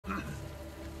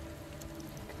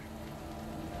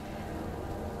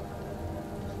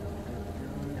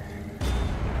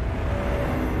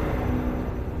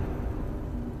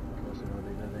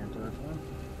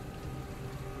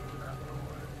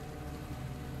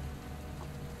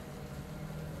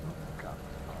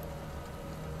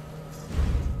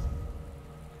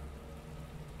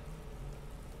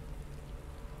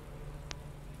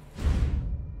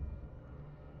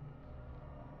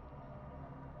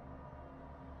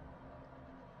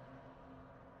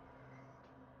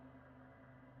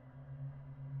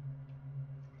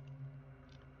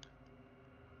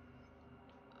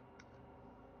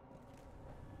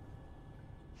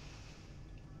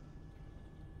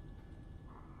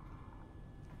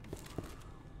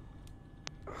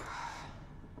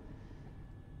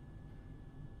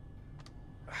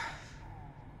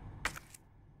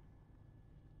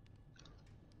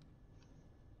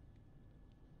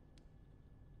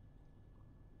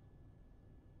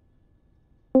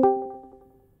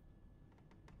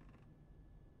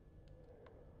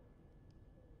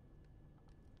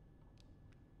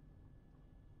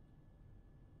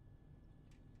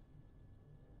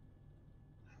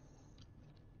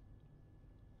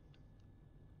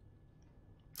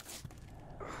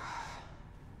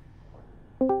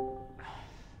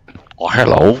Oh,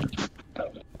 hello.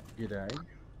 G'day.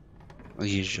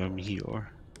 You show me your.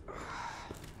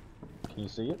 Can you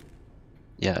see it?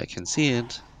 Yeah, I can see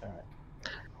it. Alright.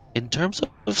 In terms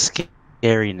of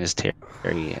scariness,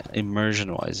 Terry,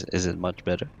 immersion-wise, is it much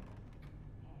better?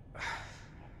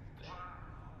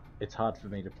 It's hard for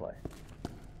me to play.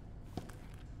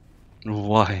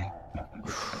 Why?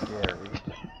 It's scary.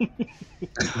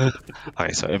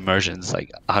 Okay, so immersion's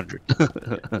like 100.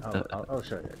 I'll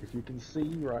show you. If you can see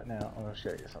right now, I'll show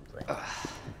you something.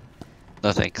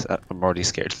 No thanks, I'm already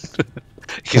scared.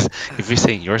 Because if you're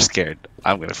saying you're scared,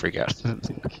 I'm gonna freak out.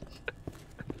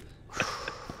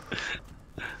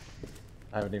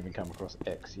 I haven't even come across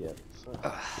X yet, so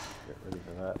get ready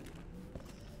for that.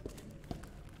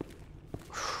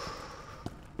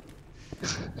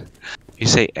 You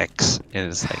say X, and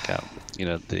it's like, you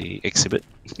know, the exhibit,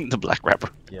 the black wrapper.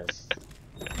 Yes.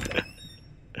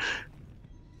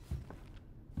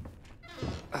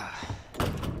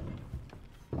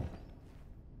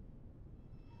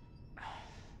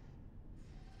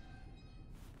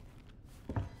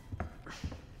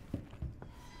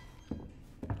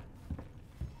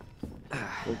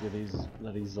 Look at these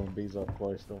bloody zombies up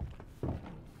close though.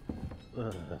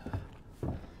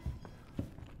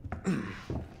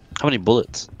 How many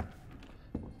bullets?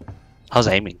 How's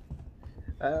aiming?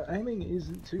 Aiming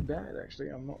isn't too bad actually.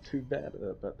 I'm not too bad at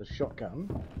it, but the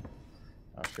shotgun,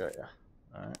 I'll show you.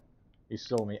 Alright. You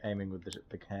saw me aiming with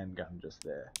the handgun just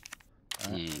there.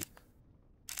 Right.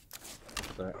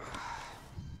 So,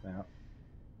 now,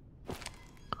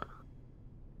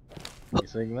 you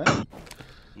seeing that?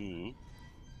 Mm.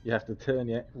 You have to turn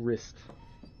your wrist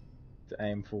to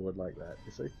aim forward like that.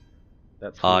 You see?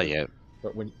 That's Ah, forward. yeah.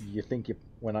 But when you think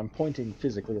when I'm pointing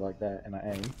physically like that and I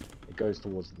aim, it goes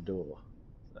towards the door.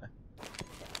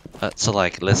 So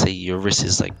like, let's say your wrist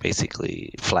is like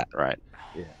basically flat, right?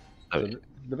 Yeah. Okay. So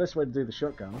the best way to do the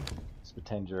shotgun is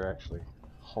pretend you're actually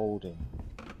holding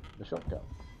the shotgun.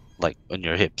 Like on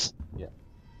your hips. Yeah.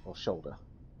 Or shoulder.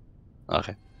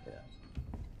 Okay. Yeah.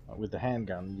 With the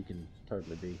handgun, you can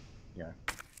totally be, you know,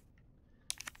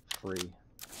 free.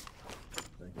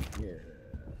 Yeah.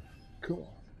 Cool.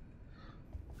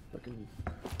 Fucking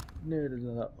nerded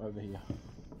it up over here.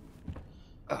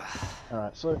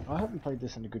 Alright, so I haven't played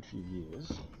this in a good few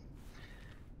years.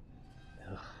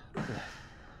 Ugh,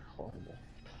 horrible.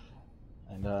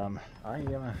 And I'm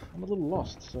a little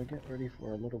lost, so get ready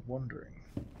for a lot of wandering.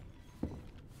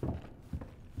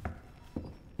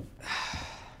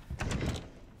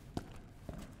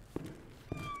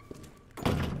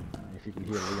 And if you can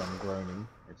hear Leon groaning,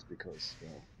 it's because,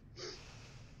 well,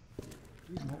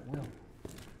 he's not well.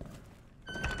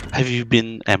 Have you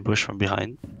been ambushed from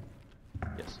behind?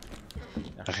 Yes.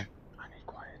 Okay. I need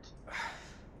quiet.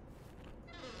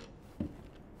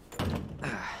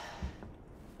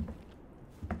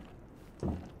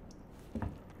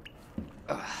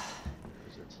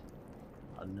 Is it?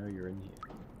 I know you're in here.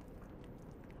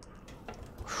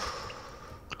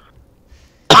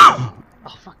 Oh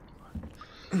fuck.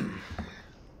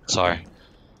 Sorry.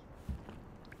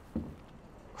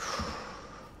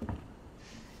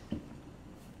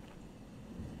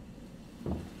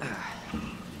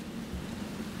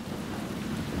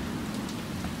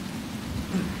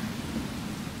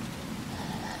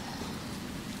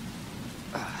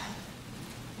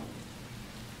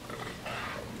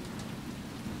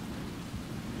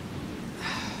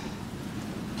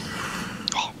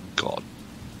 Oh God.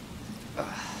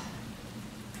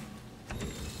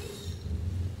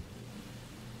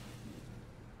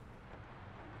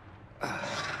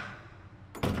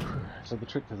 So the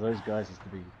trick to those guys is to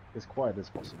be as quiet as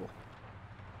possible.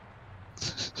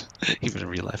 Even in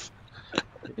real life.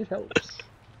 It helps.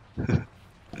 I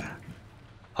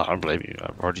don't blame you.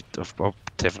 I've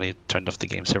definitely turned off the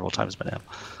game several times by now.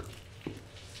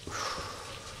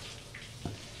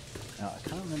 Now, I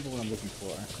can't remember what I'm looking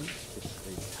for. I think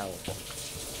it's a power box.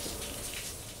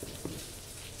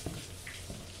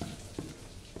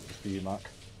 It's for you, Mark.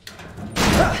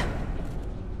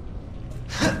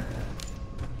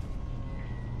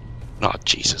 Oh,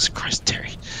 Jesus Christ,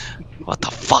 Terry. What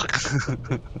the fuck?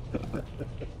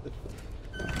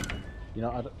 You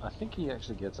know, I think he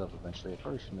actually gets up eventually. I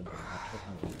probably shouldn't have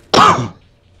done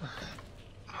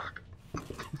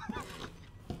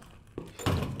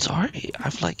that. Sorry,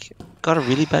 I've like got a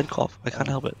really bad cough. I can't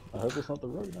help it. I hope it's not the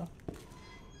Rona.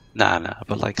 Nah,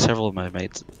 but like several of my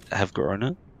mates have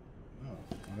Corona, Oh,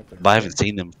 I hope they're but I okay. haven't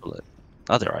seen them for like.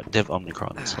 Oh, they're right. They have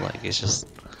Omicron, so like it's just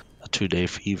a 2-day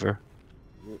fever.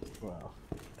 Wow.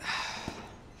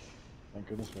 Thank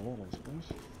goodness for that, I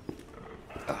suppose.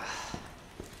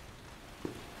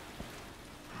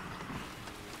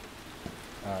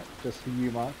 Alright. just for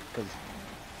you, Mike, because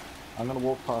I'm going to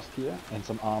walk past here and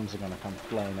some arms are going to come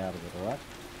flying out of it, alright?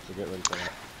 So get ready for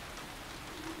that.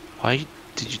 Why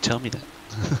did you tell me that?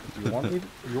 You want me?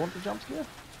 You want the jump scare?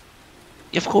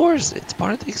 Of course, it's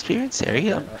part of the experience,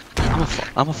 Harry. Okay,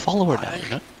 I'm a follower now, you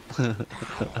know?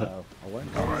 I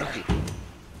won't come with you.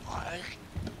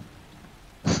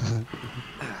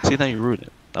 See, now you ruined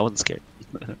it. I wasn't scared.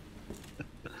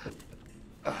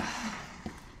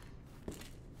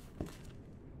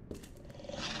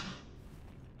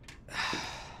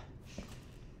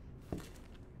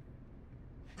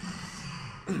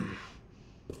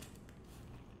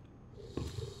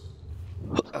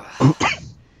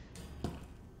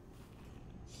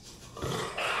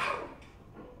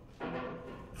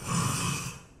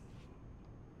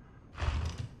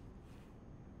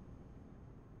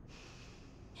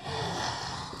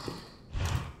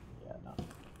 Yeah, no.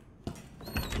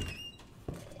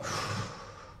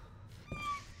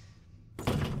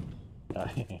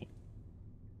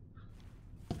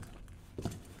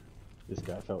 This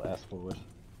guy fell ass forward.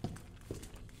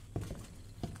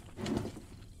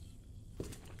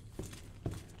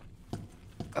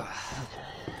 Okay,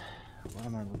 what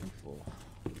am I looking for?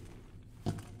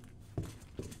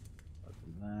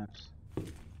 Open that.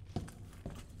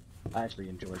 I actually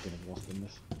enjoy getting lost in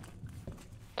this.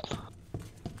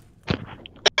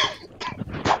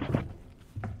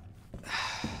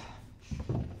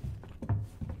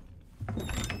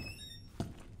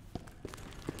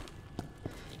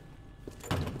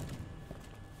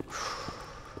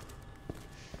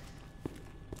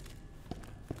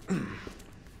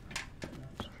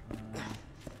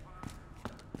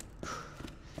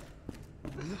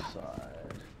 This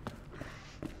side.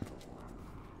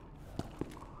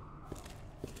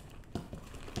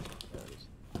 There it is.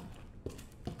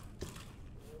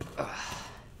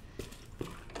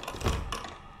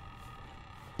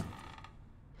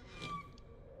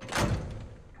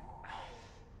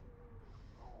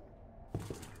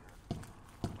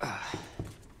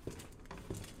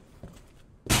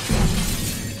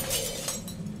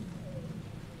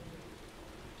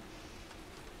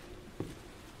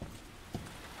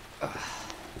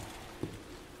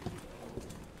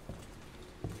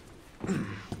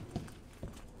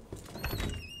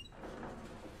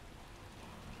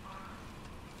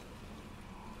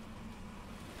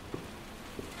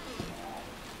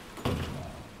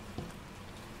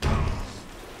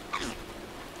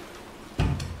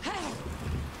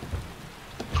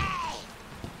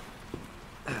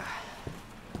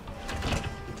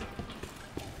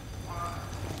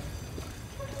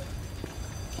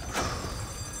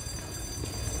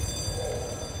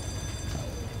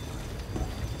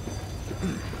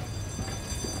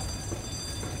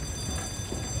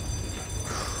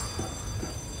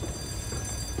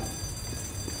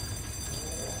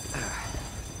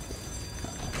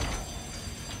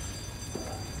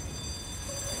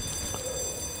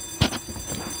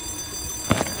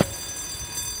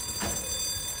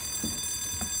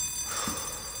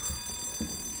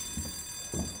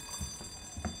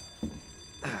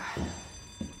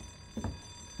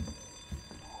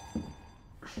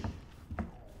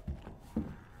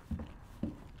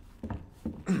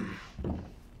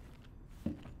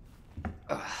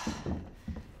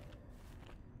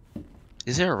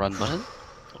 Is there a run button?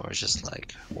 Or it's just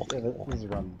like Yeah, walking? there's a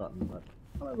run button, but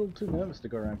I'm a little too nervous to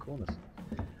go around corners.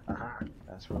 Aha!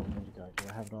 That's where we need to go. Do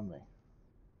I have it on me?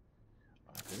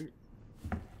 I do.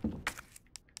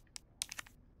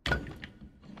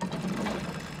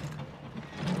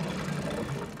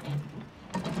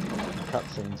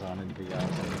 Cutscenes aren't in VR,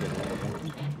 so you get a little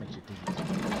wonky. Makes you think.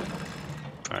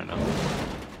 Fair enough.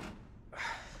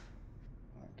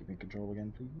 Alright, give me control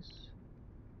again, please.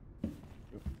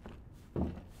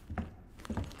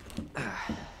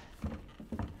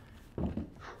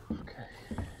 Okay.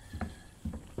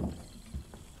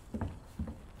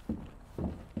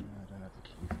 I don't have the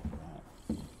key for that.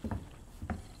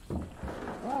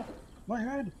 Ah! My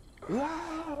head!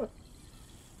 Ah!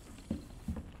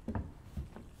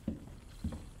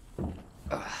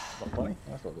 Not funny?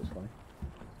 I thought it was funny.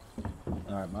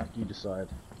 Alright, Mark, you decide.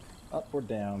 Up or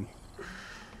down?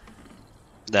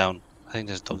 Down. I think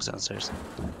there's dogs downstairs.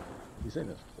 You seen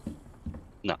this?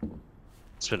 No.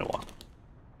 It's been a while.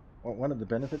 Well, one of the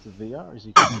benefits of VR is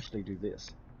you can actually do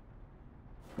this.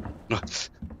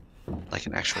 Like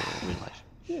in actual real life.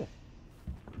 Yeah.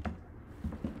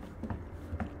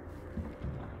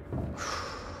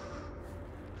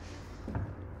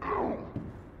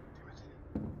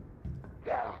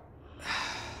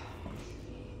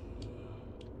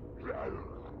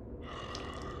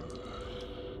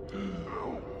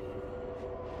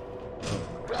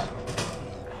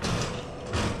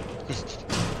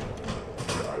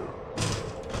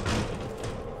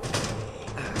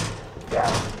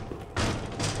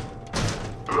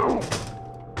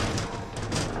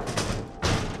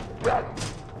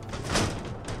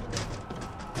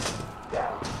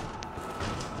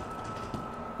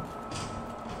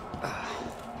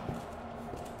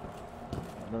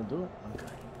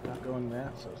 Can't go in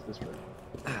there, so it's this room.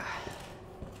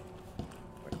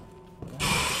 Wait.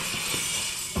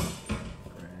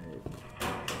 Great.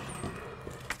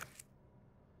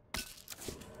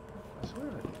 I swear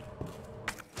it.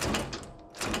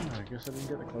 Oh, I guess I didn't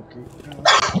get the club key.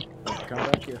 Oh, come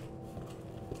back here.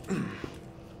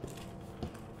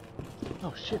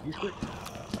 Oh shit, he's quick.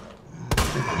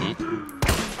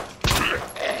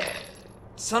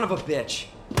 Son of a bitch.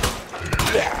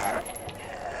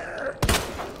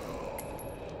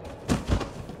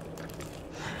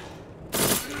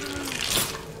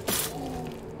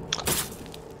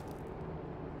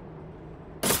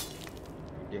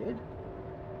 Dead?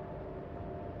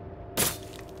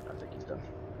 I think he's done.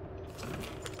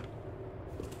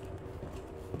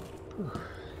 Whew.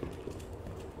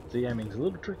 The aiming's a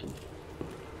little tricky.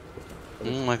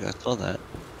 I saw that.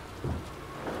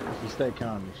 If you stay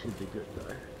calm, you should be good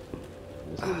though.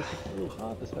 It's a little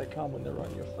hard to stay calm when they're right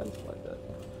in your face like that.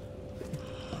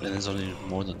 And there's only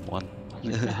more than one.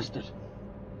 You bastard.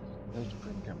 There's a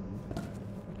friend coming.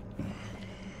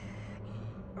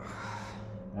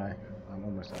 No, I'm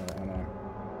almost out of ammo.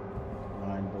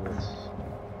 9 bullets.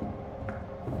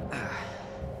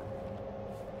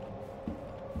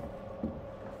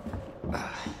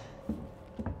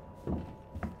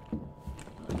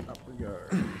 Up we go.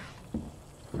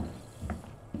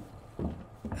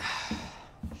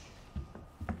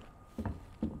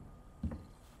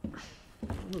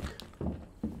 Look.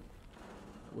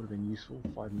 That would have been useful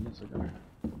 5 minutes ago.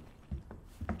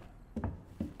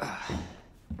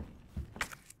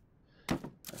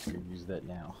 Let's go use that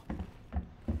now.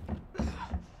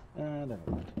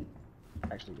 Never mind.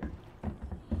 Actually, yeah.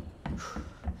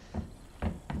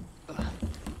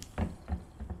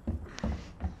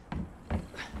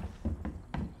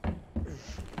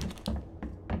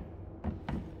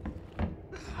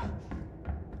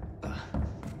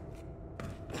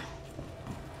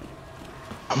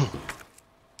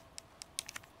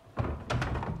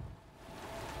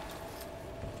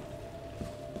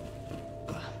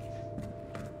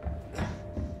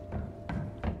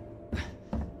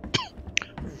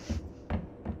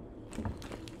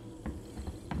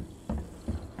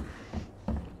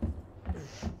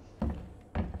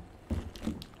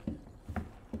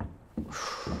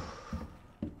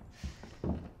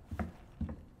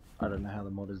 I don't know how the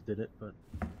modders did it, but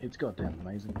it's goddamn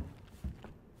amazing.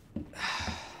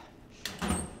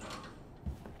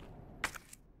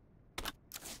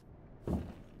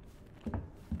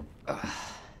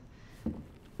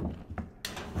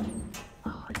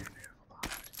 Oh, you beautiful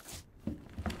bastard.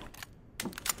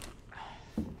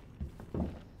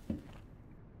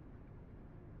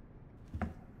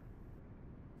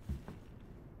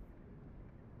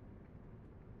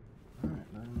 Alright,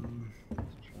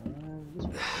 let's try this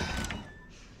way.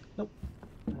 Nope.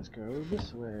 Let's go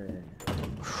this way.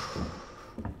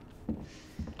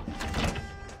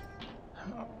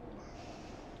 Oh.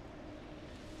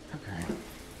 Okay.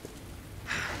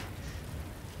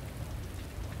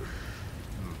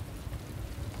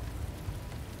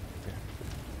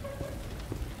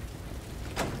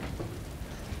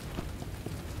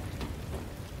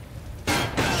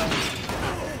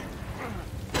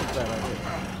 What's that right there?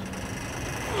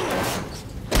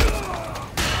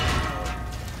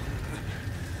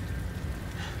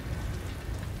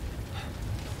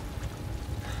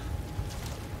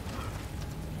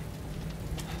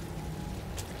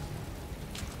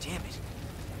 Damn it.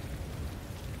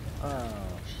 Oh,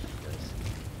 shit.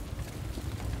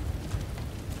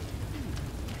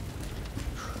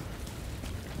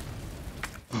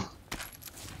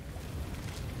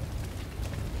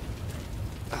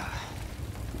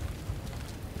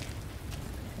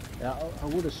 Now, I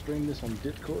would have streamed this on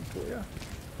Discord for you,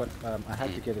 but I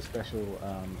had to get a special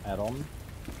add-on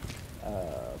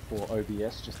for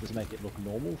OBS just to make it look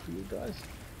normal for you guys.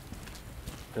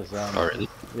 Because Oh, really?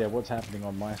 yeah, what's happening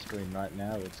on my screen right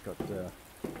now? It's got the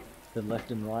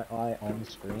left and right eye on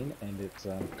screen, and it's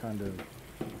kind of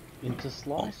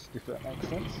intersliced, if that makes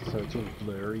sense. So it's all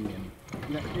blurry, and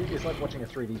you know, it's like watching a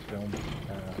 3D film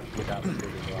without the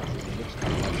 3D glasses. It looks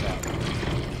kind of like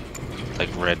that. Like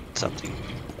red something.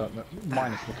 But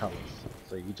minus the colours,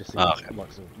 so you just see Okay.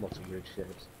 lots of red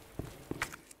shapes.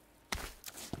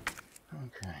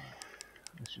 Okay,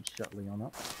 this should shut Leon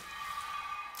up.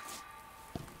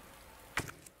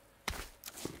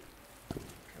 Okay,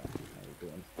 how you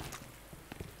doing?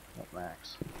 Not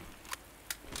Max.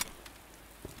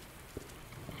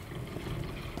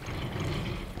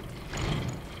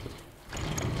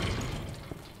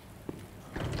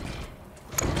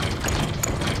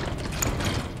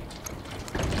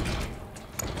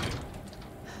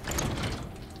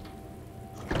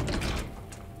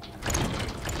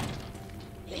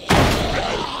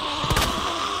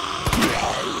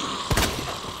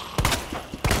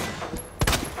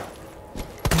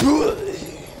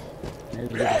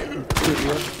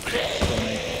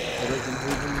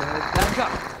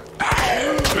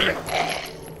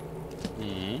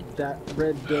 that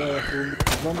red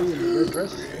zombie in the red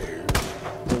dress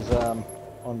was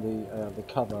on the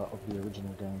cover of the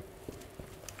original game.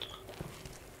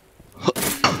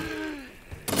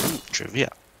 Trivia.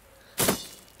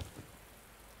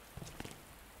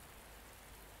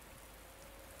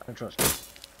 I don't trust you.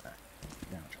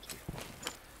 No, I trust you.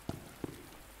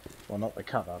 Well, not the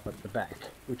cover, but the back,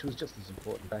 which was just as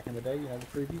important back in the day, you know, the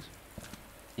previews.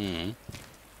 Hmm.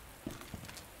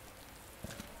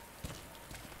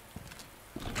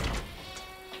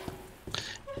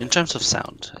 In terms of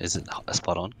sound, is it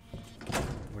spot on?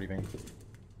 What do you mean?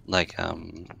 Like,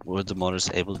 were the modders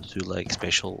able to do like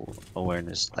spatial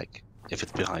awareness, like if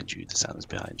it's behind you, the sound is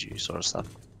behind you, sort of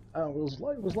stuff? It was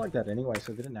like that anyway,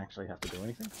 so they didn't actually have to do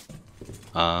anything.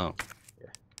 Oh. Yeah.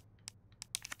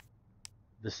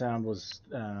 The sound was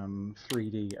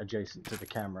 3D adjacent to the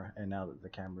camera, and now that the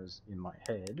camera's in my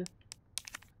head,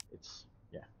 it's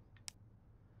yeah.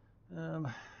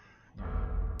 Yeah.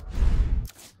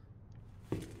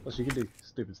 Plus, you can do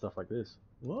stupid stuff like this.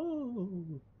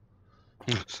 Whoa!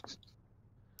 Let's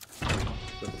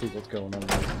see what's going on in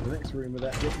the next room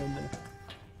without getting in there.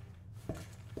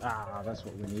 Ah, that's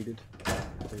what we needed.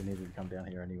 So we needed to come down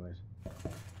here anyways.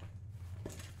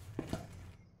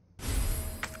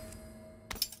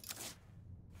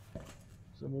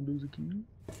 Someone lose a key?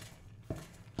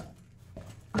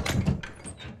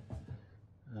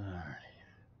 Alrighty.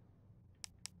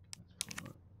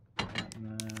 Let's put that in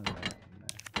there, that in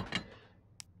there.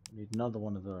 We need another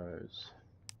one of those.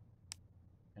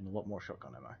 And a lot more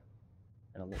shotgun ammo.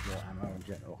 And a lot more ammo in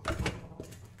general.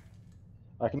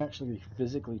 I can actually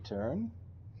physically turn,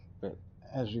 but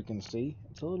as you can see,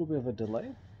 it's a little bit of a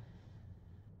delay.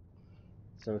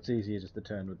 So it's easier just to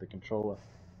turn with the controller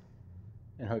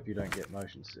and hope you don't get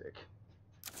motion sick.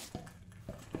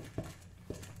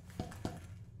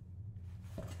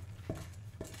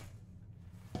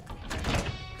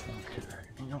 Okay,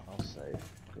 you know what, I'll save,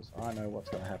 because I know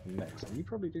what's going to happen next, and you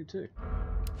probably do too.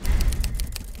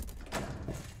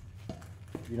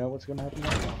 You know what's going to happen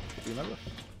next? Do you remember?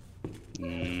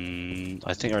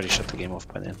 I think I already shut the game off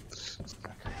by then.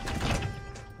 Okay.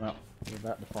 Well, we're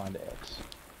about to find X.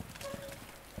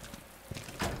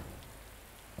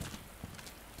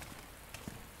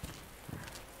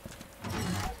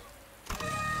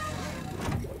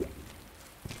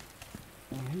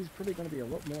 And he's probably going to be a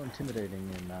lot more intimidating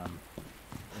in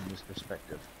this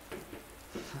perspective.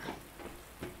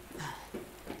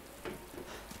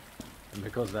 And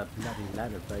because that bloody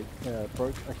ladder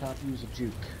broke, I can't use a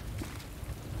juke.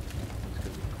 It's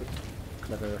going to be quick,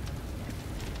 clever.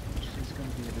 She's going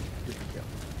to be a bit difficult.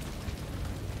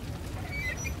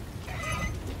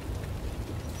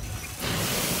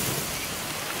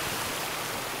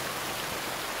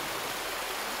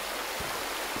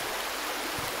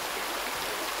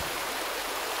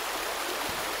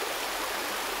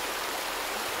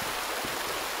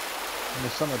 On a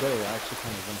summer day, I actually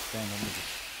kind of want to stand under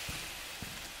this.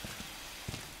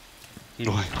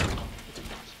 Why?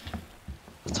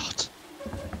 It's hot.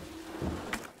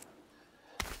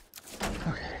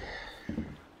 Okay.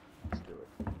 Let's do it.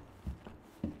 I'm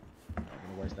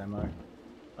gonna waste ammo.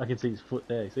 I can see his foot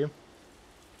there, you see him?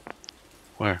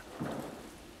 Where?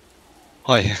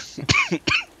 Oh yeah.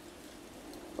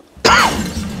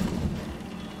 Yeah.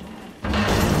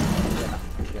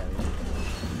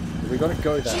 We gotta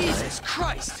go that way. Jesus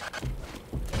Christ!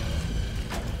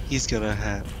 He's gonna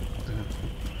have.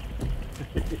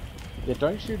 Yeah,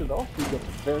 don't shoot it off, we get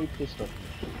very pissed off.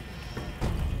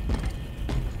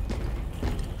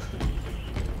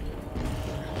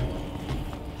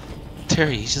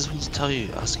 Terry, he just wants to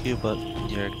ask you about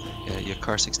your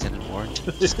car's extended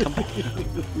warranty. Just come back.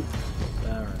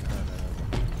 Alright.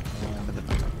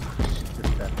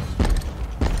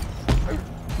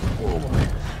 Oh boy.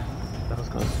 That was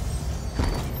close.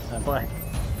 Stand by.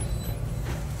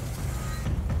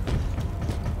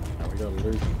 Now we gotta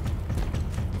lose him.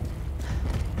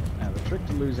 Now the trick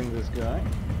to losing this guy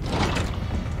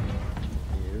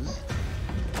is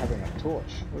having a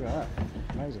torch. Look at that.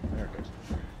 Amazing. There it goes.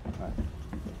 Right.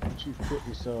 Once you've put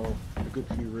yourself a good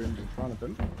few rooms in front of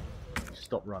him, you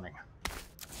stop running.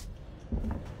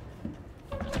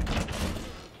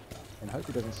 And hope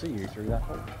he doesn't see you through that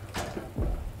hole.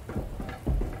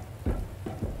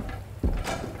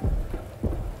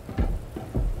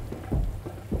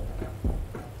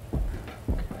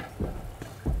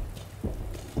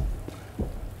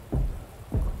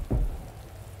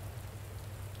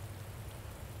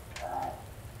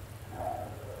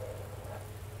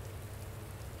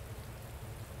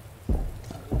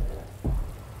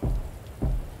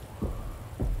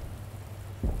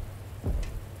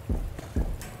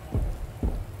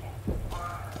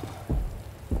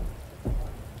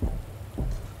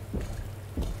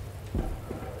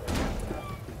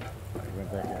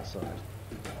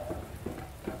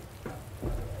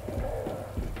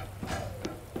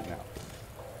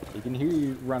 You can hear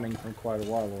you running from quite a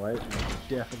while away, and you can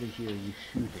definitely hear you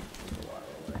shooting from a while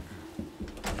away.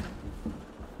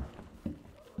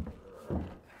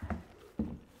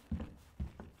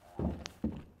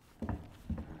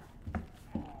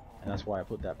 And that's why I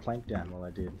put that plank down while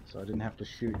I did, so I didn't have to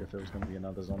shoot if there was going to be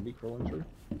another zombie crawling through.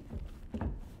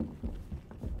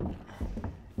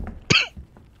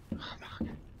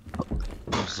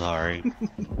 I'm sorry.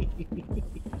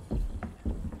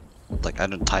 Like, I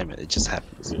don't time it, it just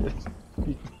happens.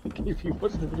 If you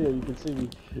watch the video, you can see me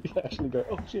actually go,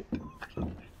 oh shit.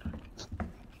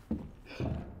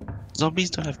 Zombies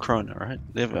don't have corona, right?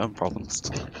 They have own problems.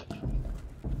 They did.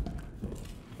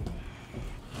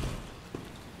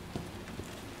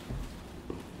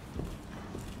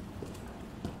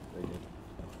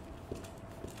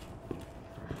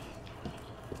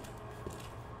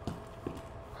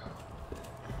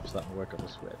 I'm starting to work up a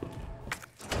sweat.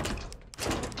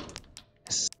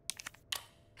 Yes.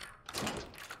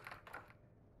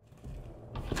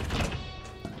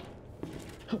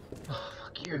 Oh,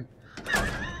 fuck you.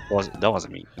 That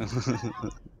wasn't me.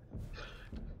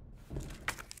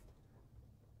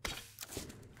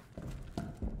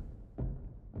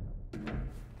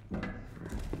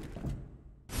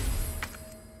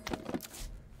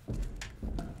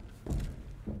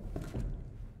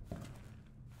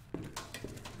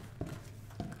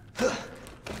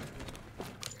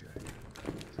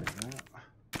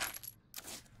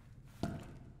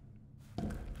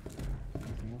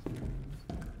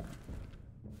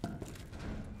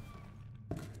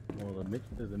 Well,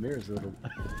 the mirror's a little.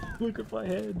 Look at my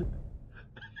head.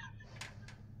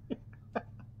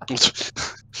 What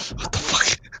the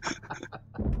fuck?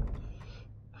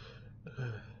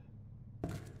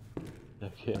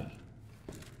 Okay.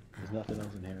 There's nothing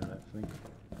else in here in that thing.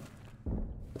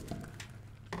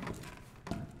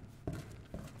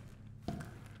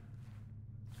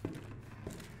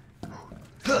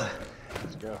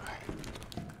 Let's go. Alright.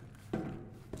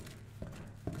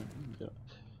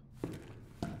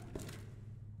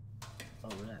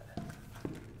 What was that?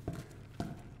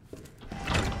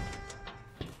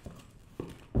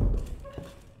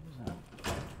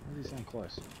 Why does he sound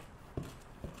close?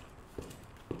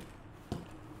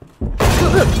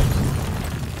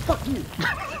 Fuck you!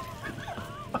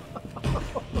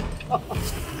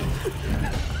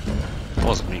 That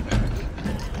wasn't me, man.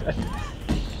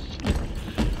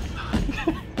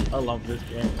 I love this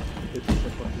game. It's so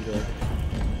fucking good.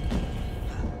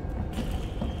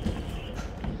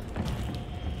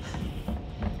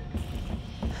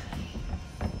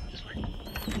 This way.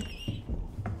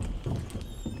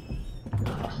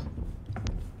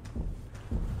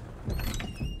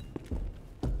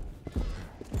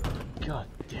 God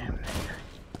damn it.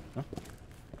 Huh?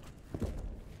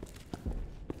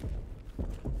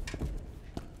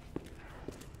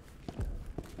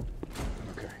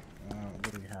 Okay. What do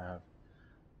we have?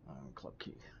 Club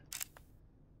key.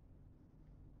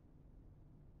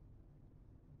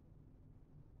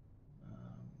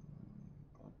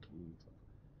 Club key.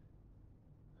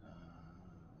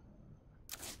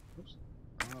 Oops.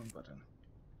 Wrong button.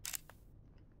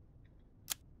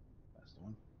 That's the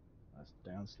one. That's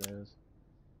downstairs.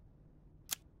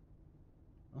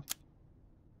 Huh?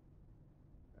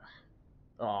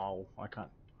 Oh, I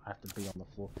can't. I have to be on the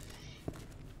floor.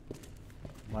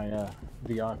 My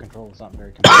VR controllers aren't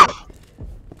very compatible.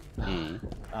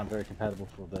 Aren't very compatible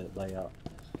for the layout.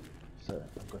 So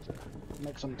I've got to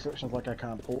make some exceptions, like I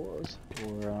can't pause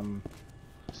or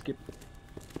skip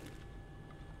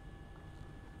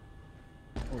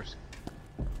or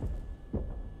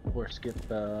skip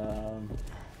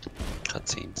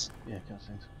Cutscenes. yeah,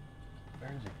 cutscenes.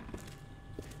 Where is he?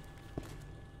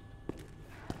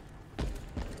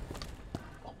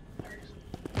 Oh, there he is.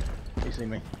 He's seen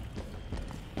me.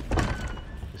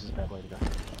 This is a bad way to go.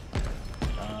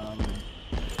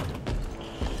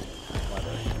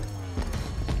 Library.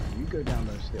 You go down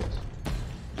those stairs.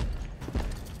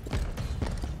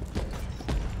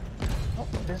 Oh,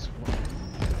 this one.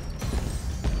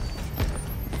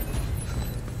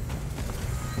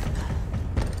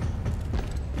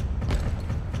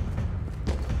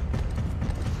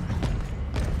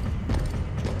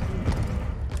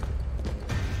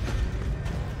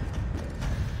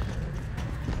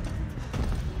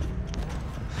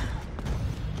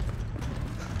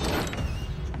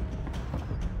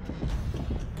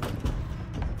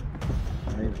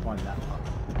 I need to find that one.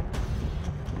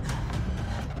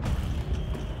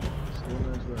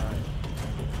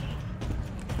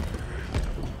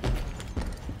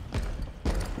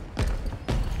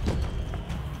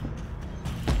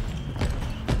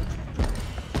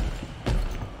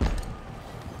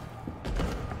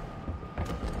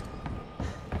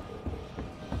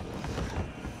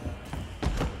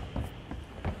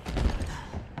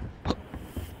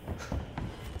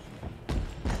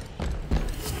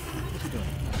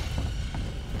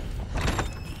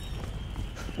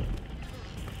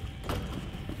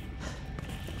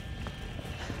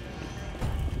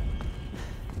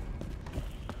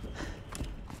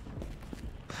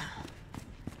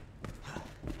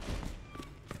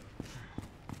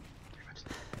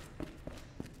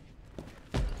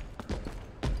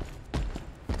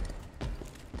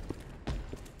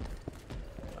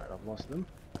 lost them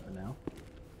for now.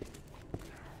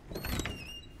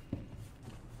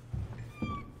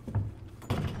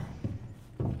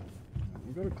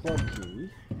 We've got a club key.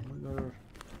 We've got to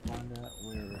find out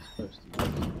where we're supposed to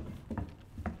use it.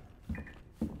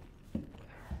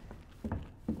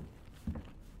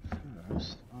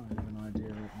 First, I have an idea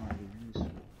that might be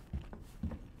useful.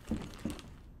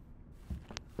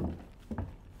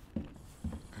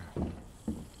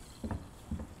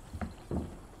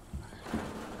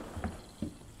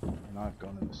 And I've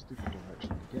gone in the stupid direction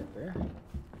to get there.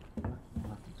 But I'll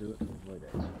have to do it to avoid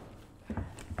it.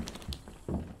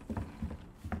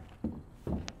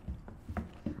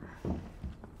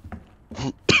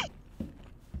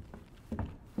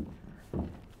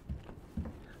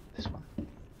 This one.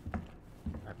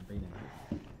 I haven't been in here.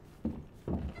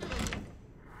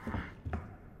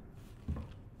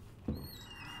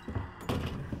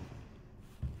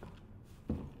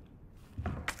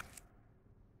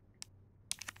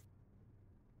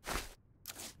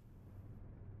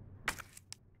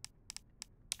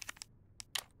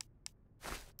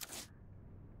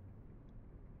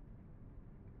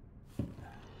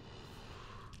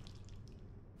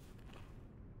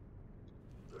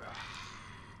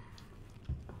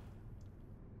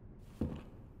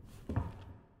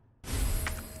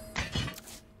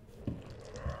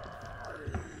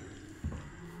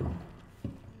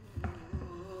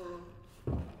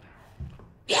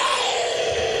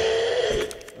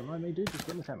 Remind me, dude, just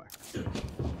get in the hammer.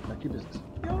 Back your business.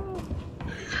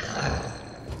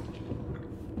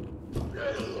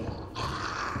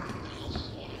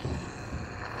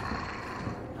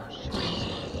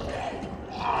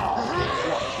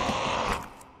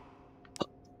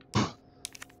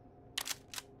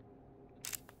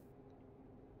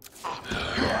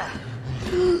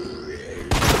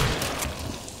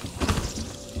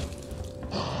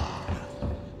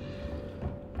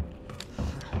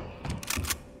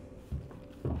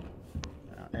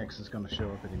 X is going to show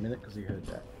up any minute because he heard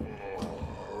that.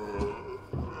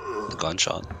 The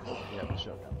gunshot. Yeah, the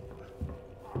shotgun.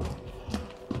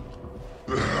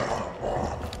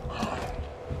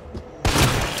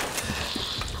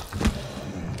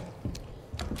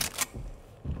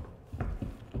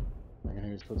 I can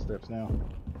hear his footsteps now.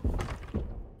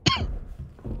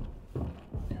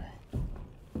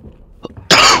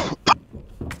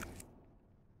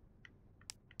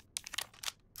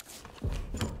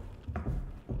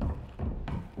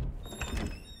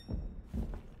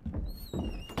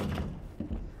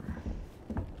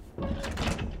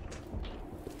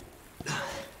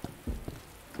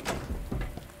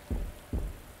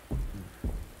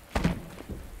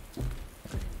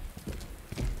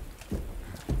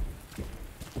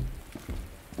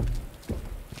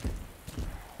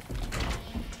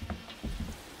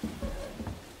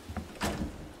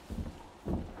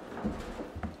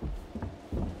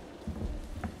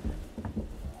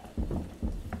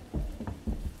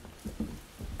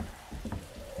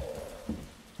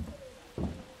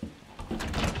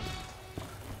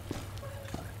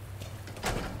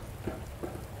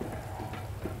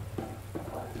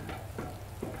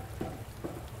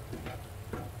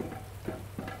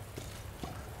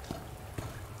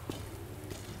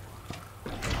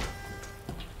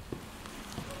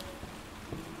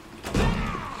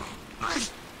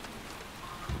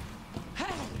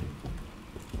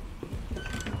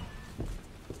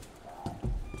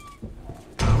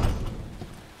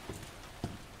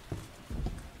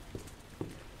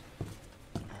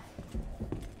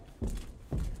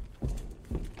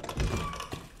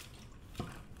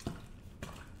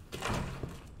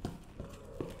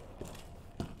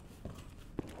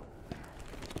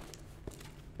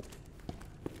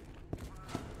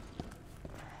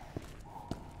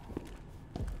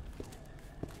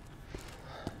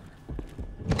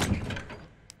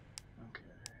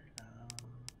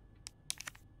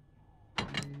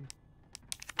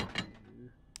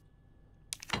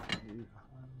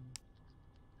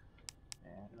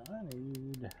 And I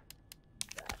need that.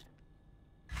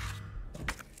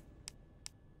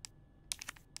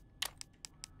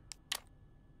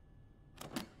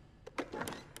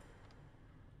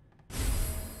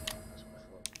 That's what I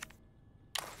thought.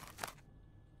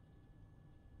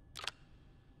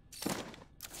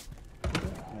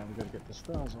 Now we've got to get the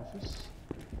STARS office.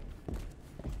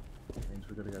 That means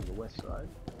we've got to go to the west side.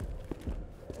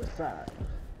 West side.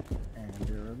 And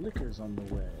there are liquors on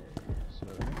the way, so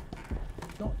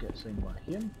don't get seen by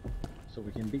him, so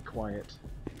we can be quiet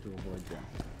to avoid them.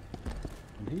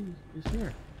 And he is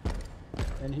here,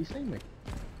 and he's seen me.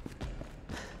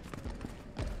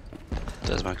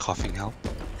 Does my coughing help?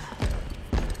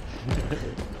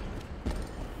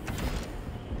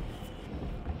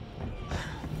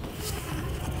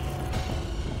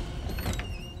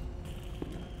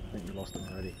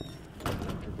 already.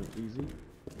 Relatively easy.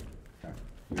 Here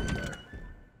we go.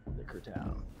 Liquor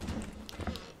Town.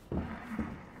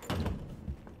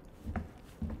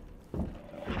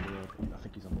 I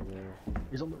think he's on the wall.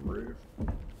 He's on the roof.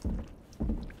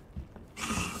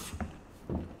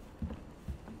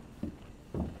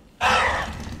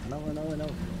 I know.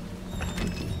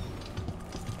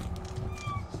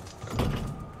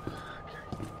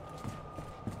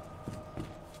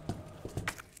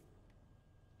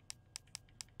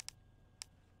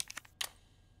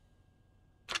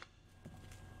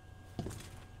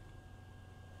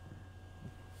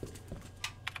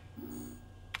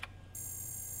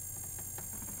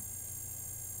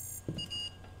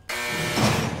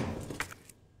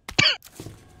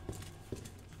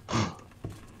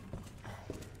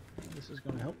 This is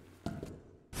going to help.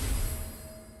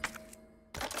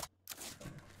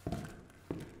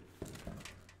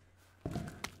 It's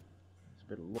a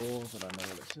bit of lore, but I know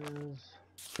what it says.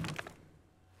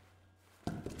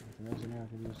 Anything else in here I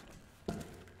can use? Of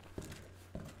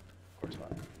course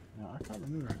not. Now, I can't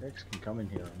remember if X can come in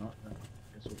here or not. I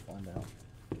guess we'll find out.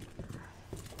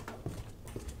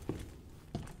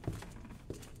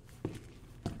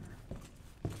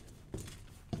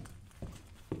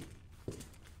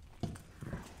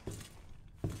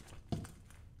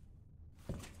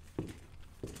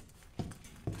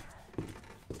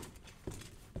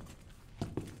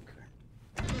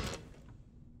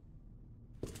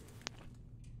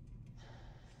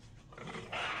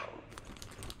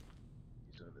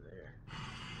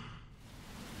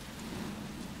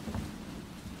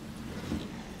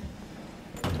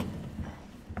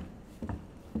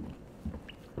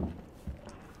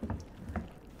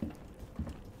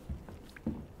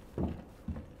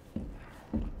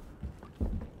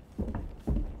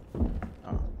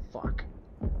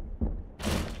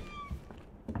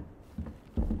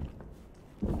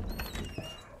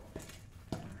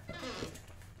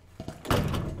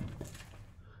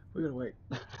 We gotta wait.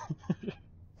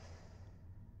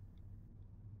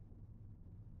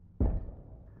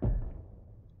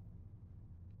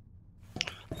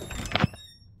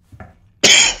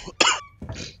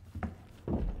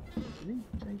 Did he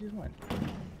change his mind?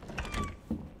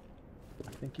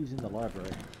 I think he's in the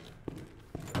library.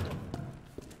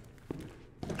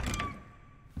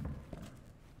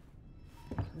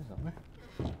 Is that there?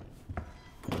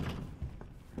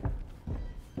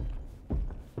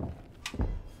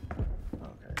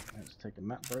 Take a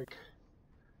map break.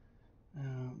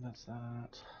 That's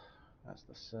that. That's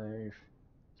the safe.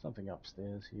 Something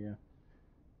upstairs here.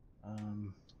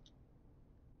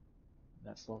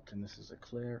 That's locked, and this is a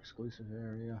Claire exclusive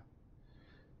area.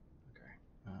 Okay.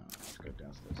 Let's go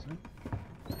downstairs then.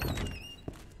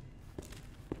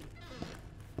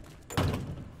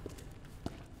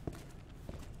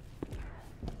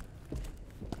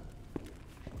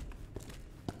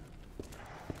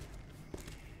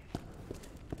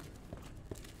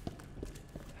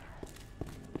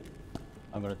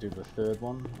 I'm gonna do the third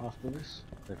one after this.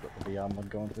 They've got the VR mod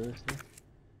going through this thing.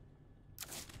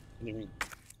 What do you mean?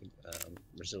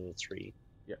 Resident 3?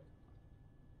 Yep.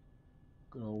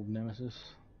 Good old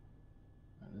Nemesis.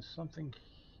 And there's something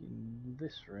in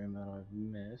this room that I've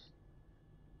missed.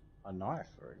 A knife,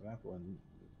 for example, and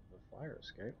the fire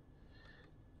escape.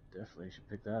 Definitely should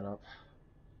pick that up.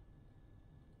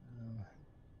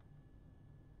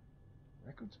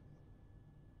 Records?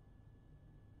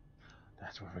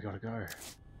 That's where we gotta go.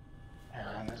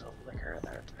 And there's a liquor in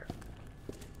there too.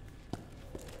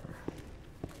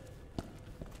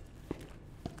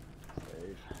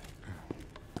 Save.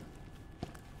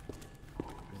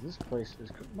 Because this place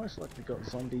has most likely got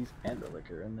zombies and a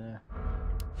liquor in there.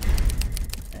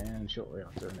 And shortly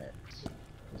after an X.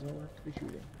 Because I like to be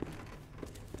shooting.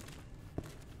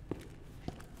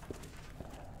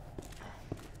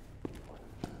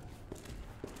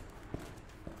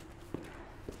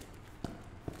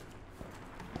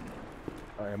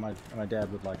 Oh, yeah, my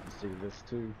dad would like to see this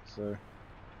too, so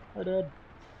hi Dad.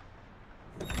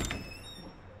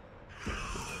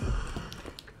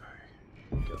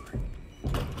 Yep.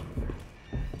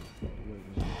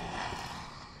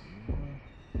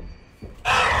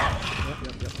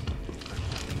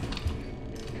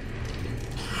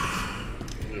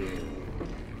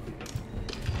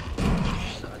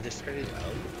 Are they fairly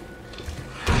loud?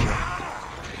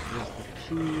 There's the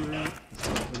key,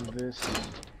 and this.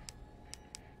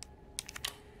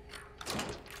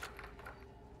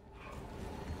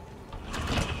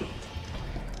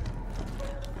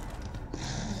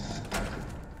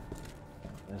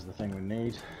 There's the thing we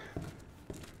need.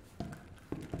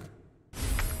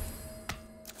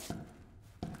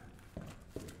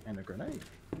 And a grenade.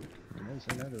 You never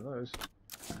say no to those.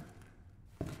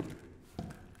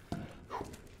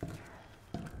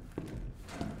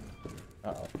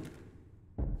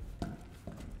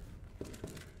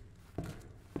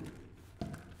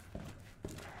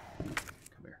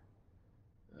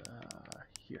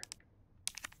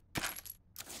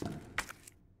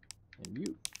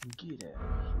 You get out of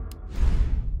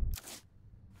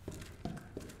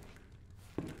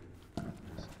here.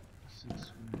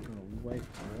 Since we're gonna wait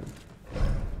for it.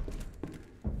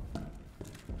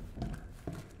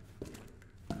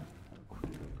 Have a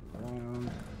quick look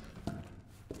around.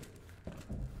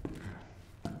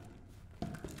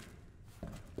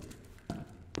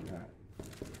 Alright.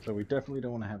 So we definitely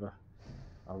don't want to have a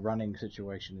running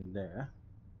situation in there.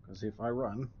 Because if I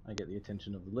run, I get the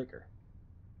attention of the licker.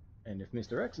 And if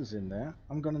Mr. X is in there,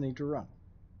 I'm gonna need to run.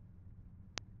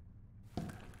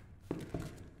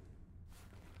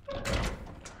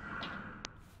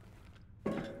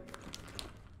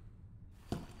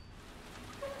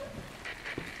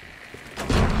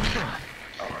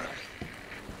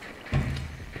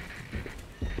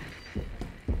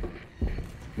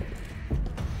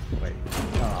 Wait.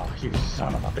 Oh, you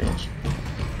son of a bitch.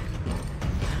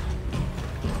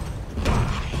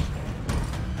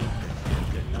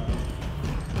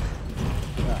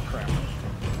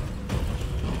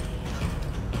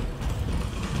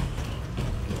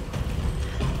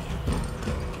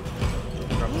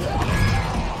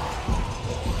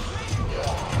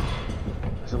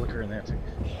 There's a licker in there too.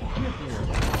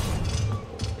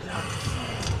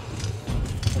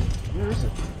 Where is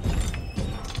it?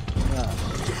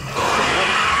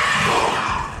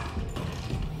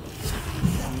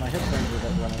 My headphones are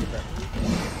that running back.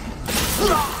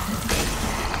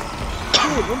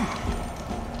 Two of them!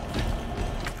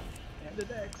 And an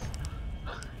X.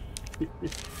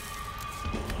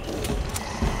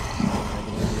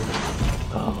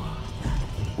 Oh.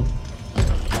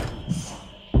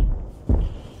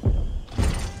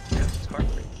 It's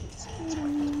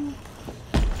heartbreaking.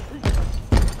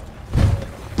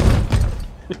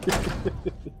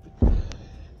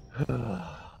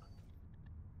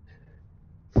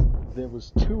 There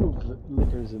was two of the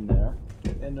lickers in there,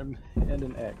 and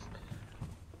an X.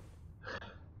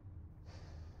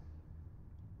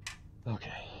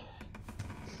 Okay.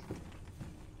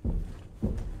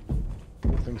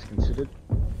 All things considered,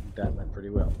 that went pretty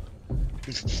well. And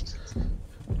this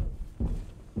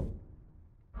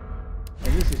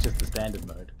is just the standard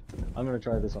mode. I'm going to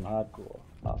try this on hardcore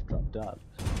after I'm done.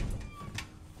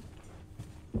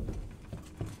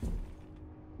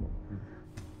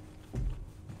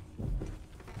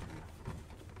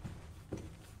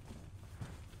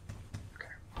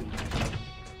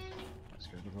 Let's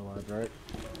go to the library.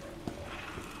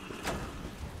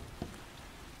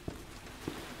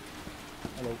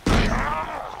 Hello.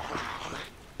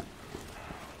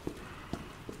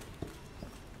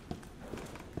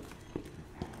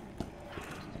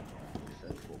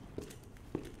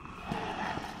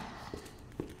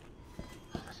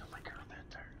 There's a licker in there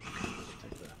too.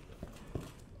 Take the...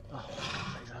 Oh,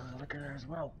 there's a licker there as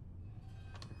well.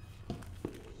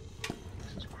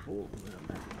 This is cruel, isn't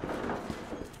it?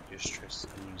 You're stressed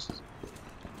and uses it.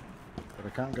 But I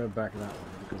can't go back that way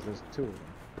because there's two of them.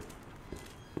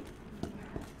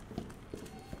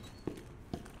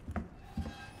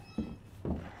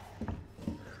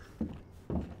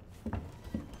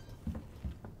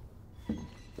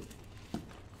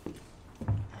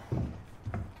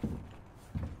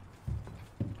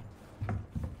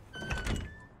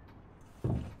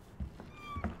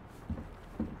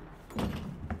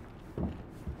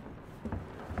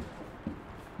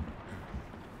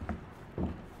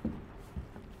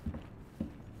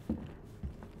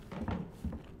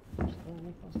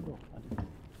 Possible. I didn't.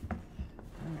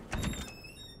 Right.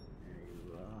 There you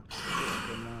are.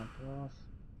 Open my path.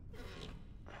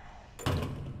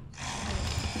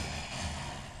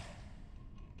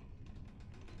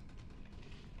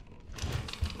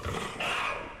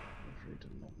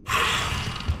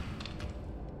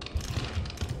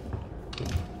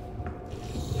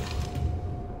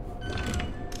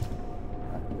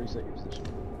 Right, reset your position.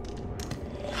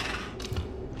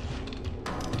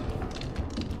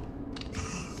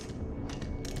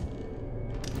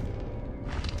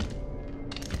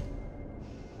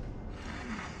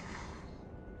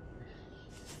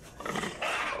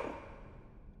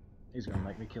 He's gonna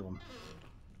make me kill him.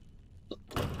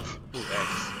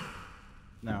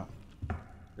 Now,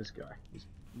 this guy is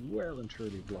well and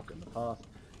truly blocking the path,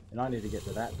 and I need to get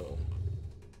to that door.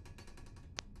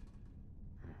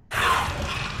 Okay.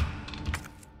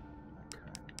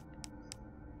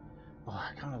 Oh,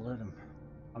 I can't alert him.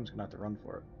 I'm just gonna have to run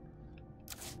for it.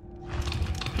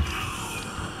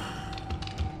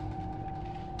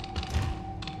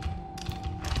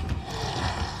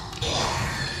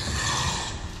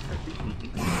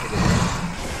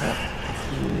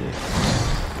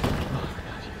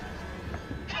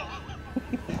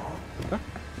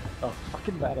 Oh,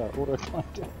 fucking matter, auto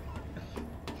finder.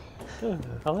 Oh,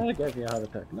 that gave me a heart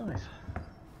attack. Nice.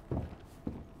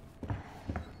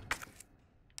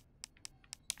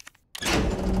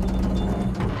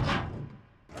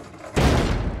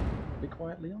 Be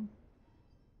quiet, Leon.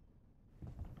 I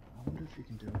wonder if you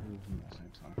can do all of them at the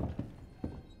same time.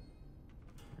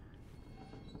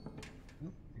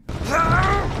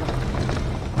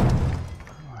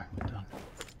 Alright, we're done.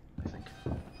 I think.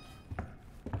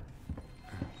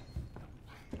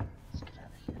 Let's get out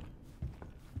of here.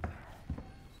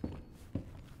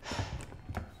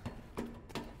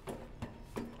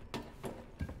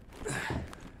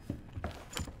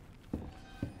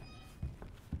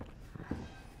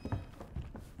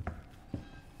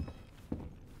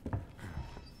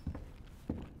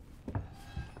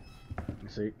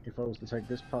 See, if I was to take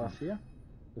this path here,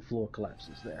 the floor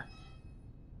collapses there.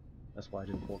 That's why I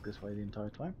didn't walk this way the entire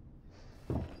time.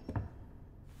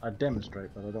 I'd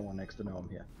demonstrate, but I don't want Nex to know I'm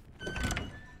here.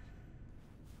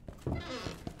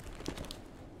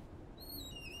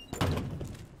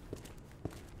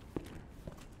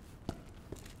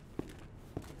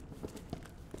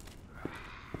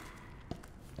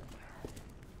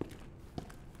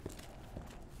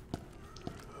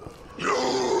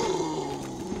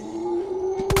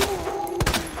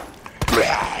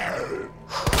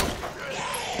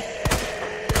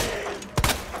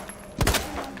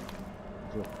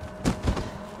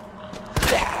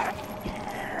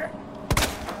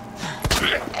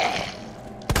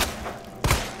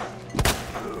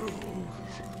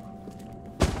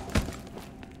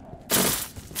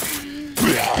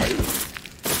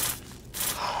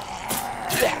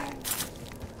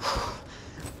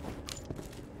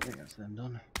 I think that's them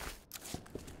done.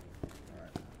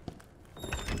 Alright.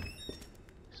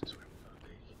 This is where we gotta be.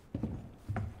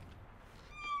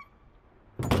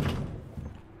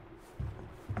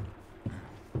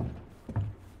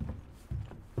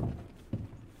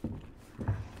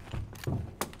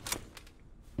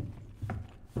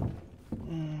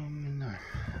 No.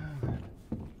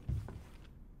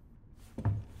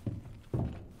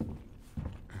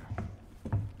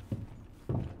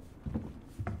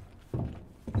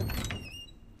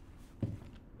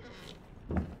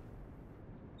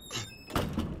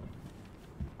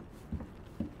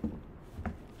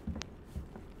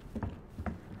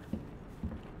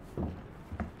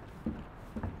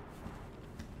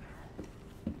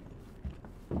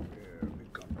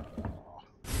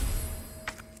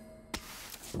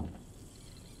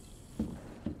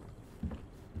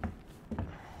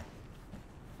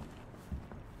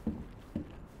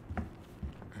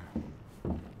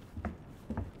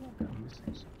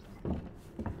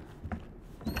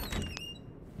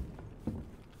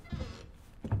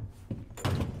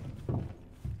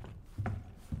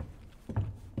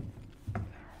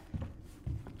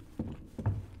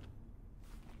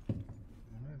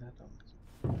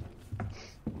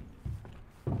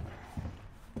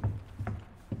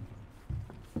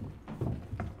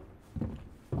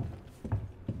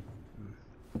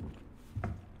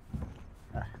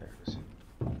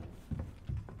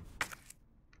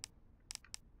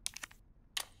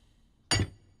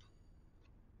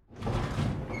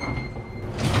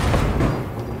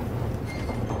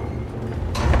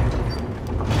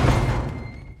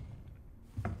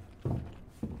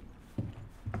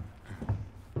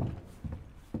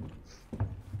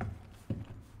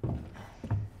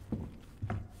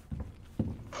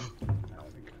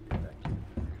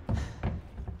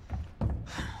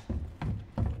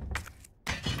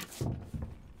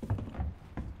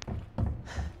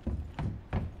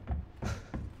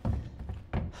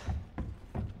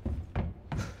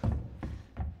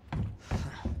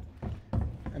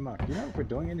 Mark, do you know if we're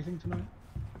doing anything tonight?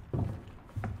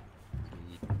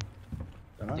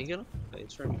 I think it'll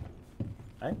it's for me.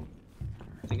 Hey?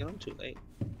 I think I'm too late.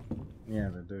 Yeah,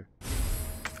 they do.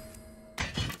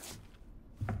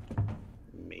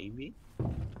 Maybe.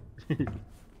 Good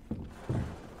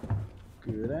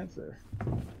answer.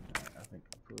 I think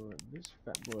I'll put this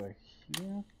fat boy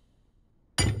here.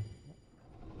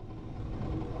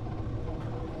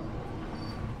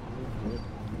 Good.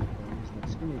 That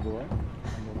skinny boy.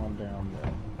 And the one down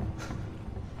there.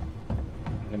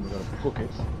 And then we've got to hook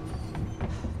it.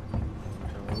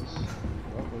 Because,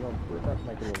 well, we're going to put that to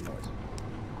make a little noise.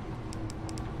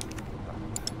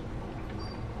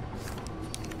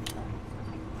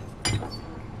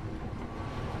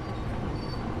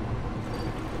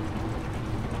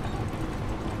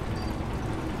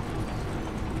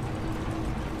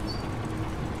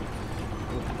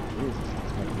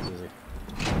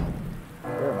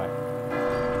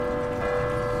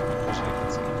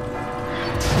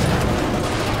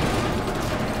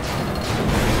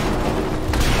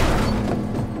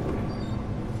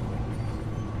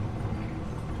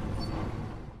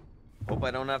 hope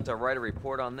I don't have to write a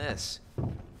report on this.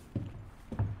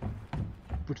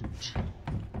 Footage.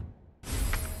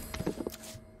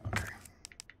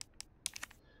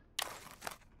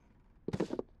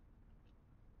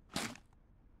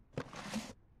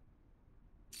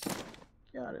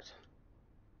 Got it.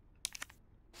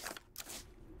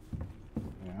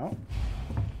 Now,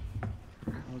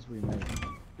 because we make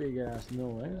big ass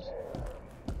noise.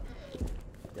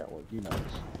 Yeah, well, you know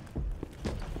this.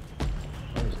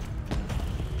 Where is it?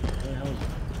 Where the hell is it?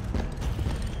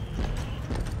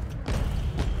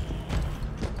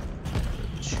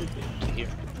 It should be up to here.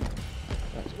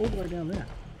 That's all the way down there.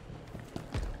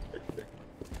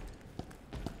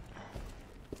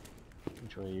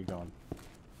 Which way are you going?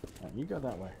 Right, you go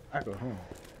that way. I go home.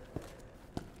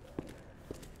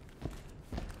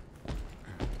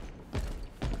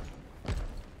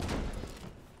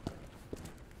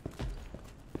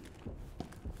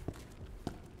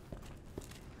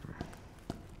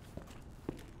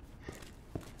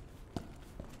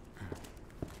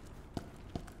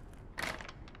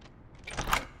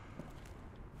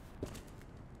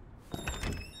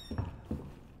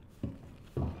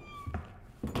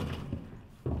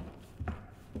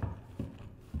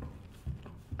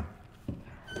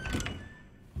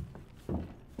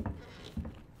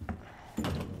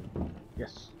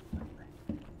 Yes.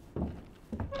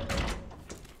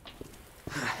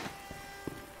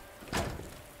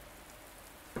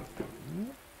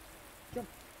 Jump.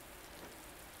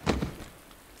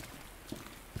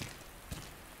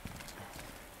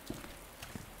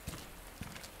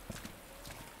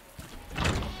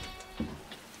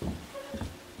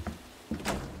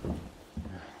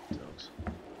 Dogs.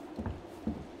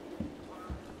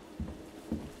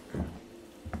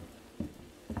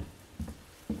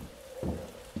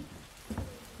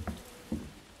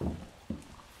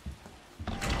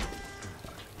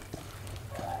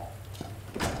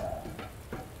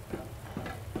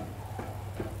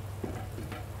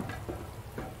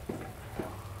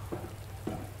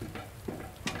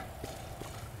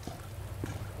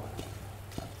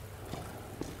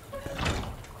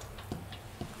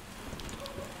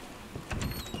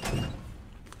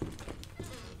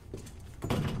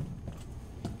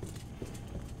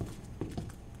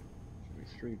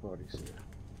 Should be 3 bodies here.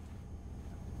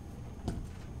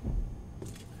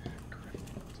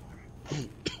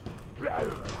 Ah,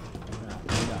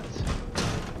 nuts.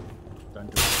 Don't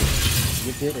do it.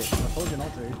 You did it. I told you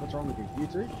not to. What's wrong with you? You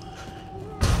too?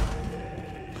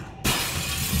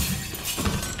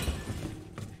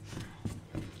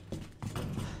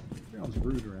 Everyone's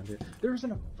rude around here. There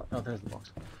isn't a. Oh, there's the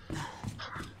box. Yeah.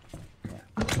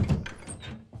 Okay.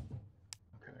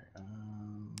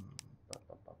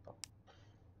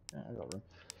 Yeah, I got room.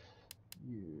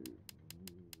 You.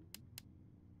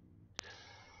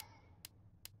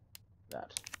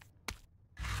 That.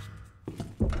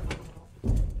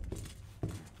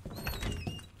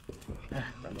 Run.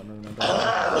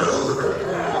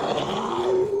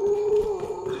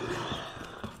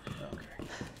 Okay.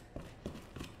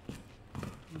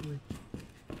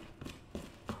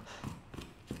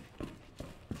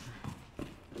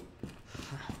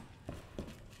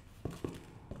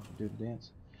 Do the dance.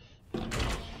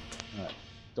 Alright,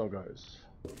 doggos,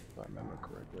 if I remember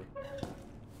correctly.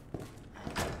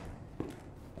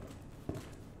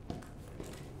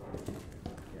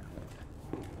 Yeah.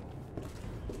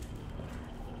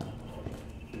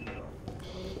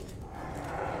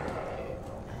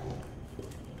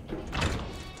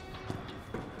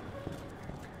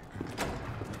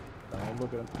 Don't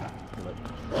look at him. Look.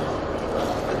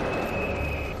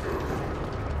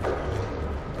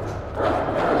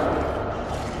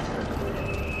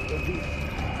 Don't do it.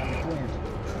 I'm a plant.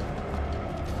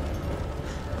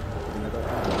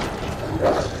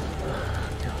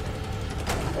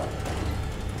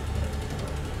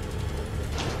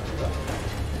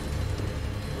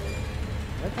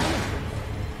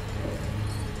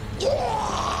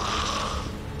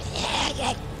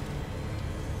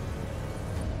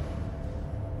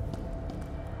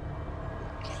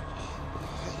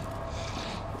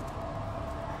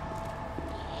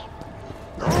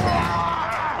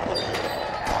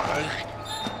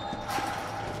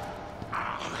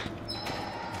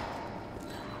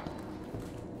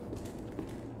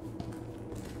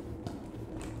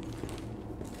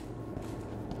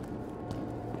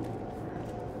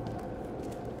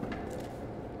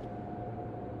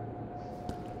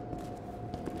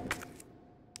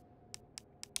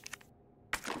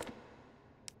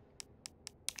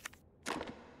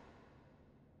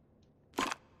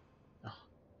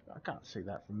 I can't see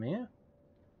that from here.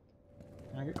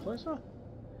 Can I get closer?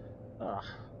 Ah.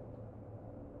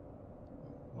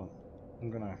 Well, I'm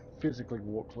gonna physically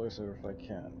walk closer if I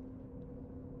can.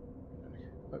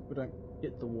 Hope we don't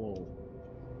hit the wall.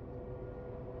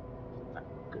 Ah,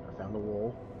 good, I found the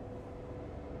wall.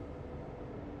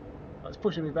 Oh, it's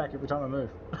pushing me back every time I move.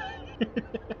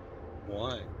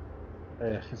 Why?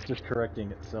 It's just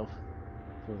correcting itself.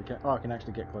 For the oh, I can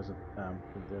actually get closer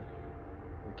with the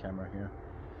camera here.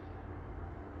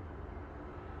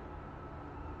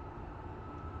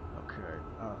 Okay,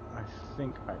 I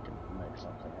think I can make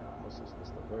something out. This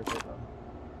is the rotate button.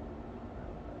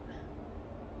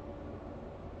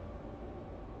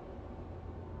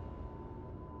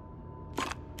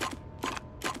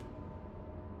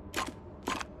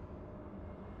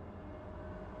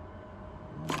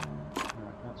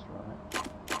 Right, that's right.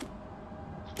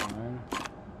 That's fine.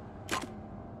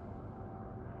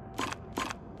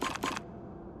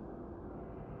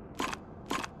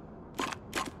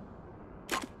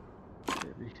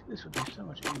 This would be so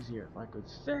much easier if I could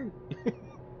see.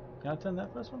 Can I turn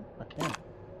that first one? I can.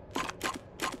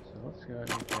 So let's go.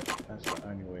 Yeah, that's the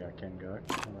only way I can go.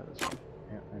 How about this one?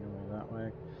 Yeah, anyway that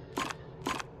way.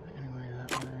 Anyway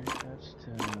that way. Let's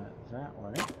turn that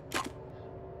way.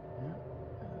 Yeah.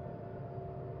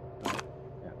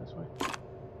 Yeah, this way.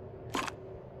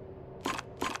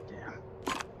 Damn.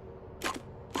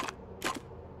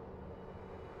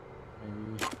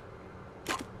 Maybe.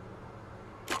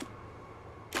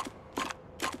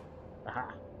 Aha!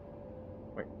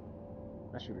 Wait.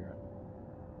 That should be right.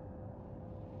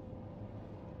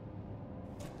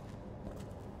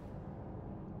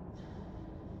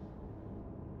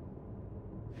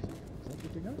 Is that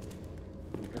good to go?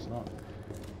 I guess not.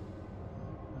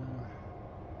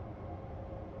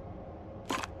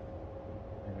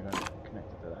 Maybe I got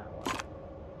connected to that one.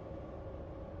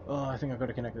 Oh, I think I've got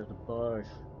to connect it to both.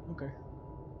 Okay.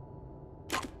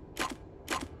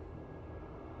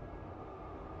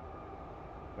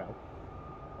 Well,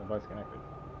 they're both connected.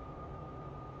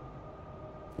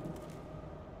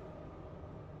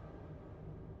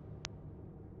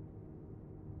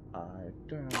 I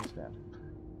don't understand.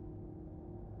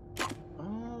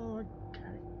 Oh,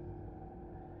 okay.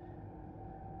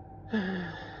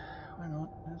 Why not?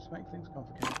 Let's make things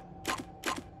complicated.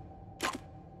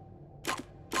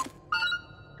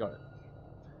 Got it.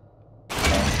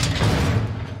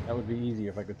 That would be easier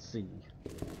if I could see.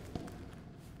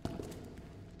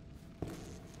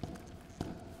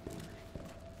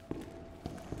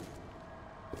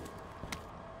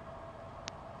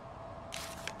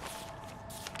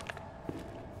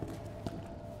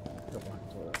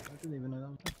 I didn't even know that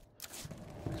was there.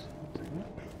 I'll take that.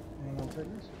 And I'll take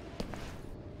this.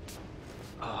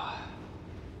 Huh?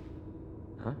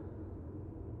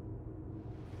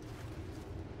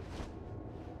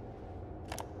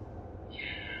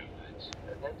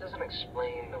 That doesn't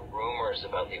explain the rumors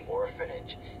about the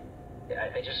orphanage.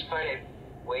 I just find it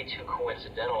way too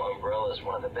coincidental Umbrella's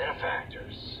one of the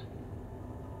benefactors.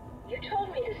 You told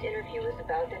me this interview was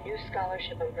about the new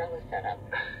scholarship Umbrella set up.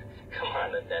 Come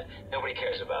on, that nobody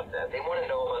cares about that. They want to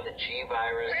know about the G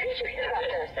virus. Where did you hear about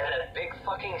this? And that big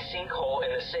fucking sinkhole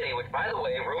in the city, which, by the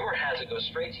way, rumor has it goes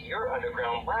straight to your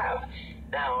underground lab.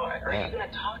 Now, are you going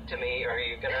to talk to me, or are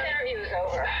you going to... This interview is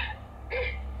over.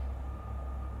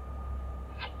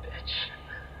 Bitch.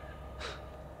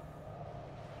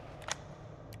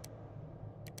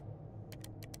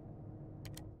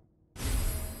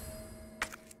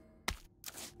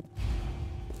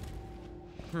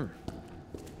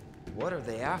 What are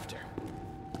they after?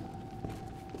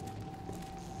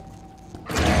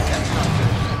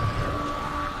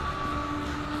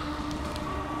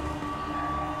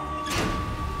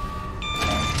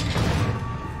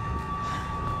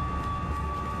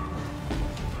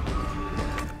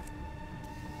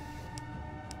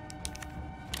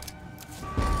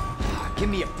 Give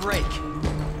me a break.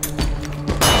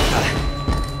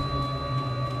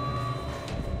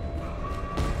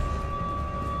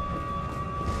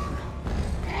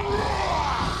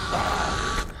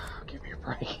 Give me a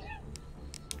break.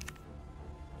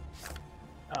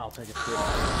 I'll take a sip.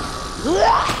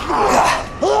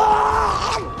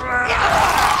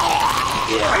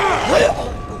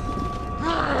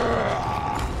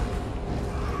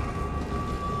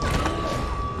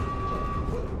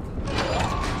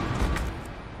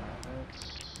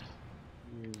 Let's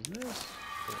use this.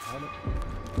 Hold it.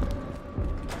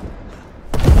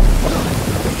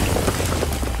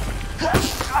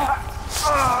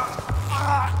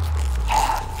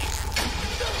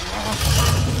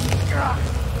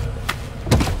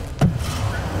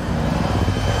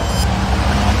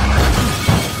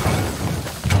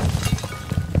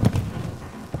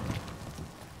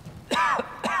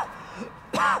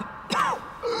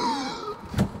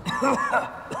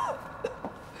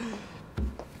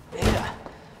 Ada.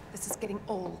 This is getting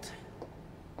old.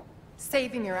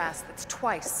 Saving your ass, that's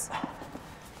twice.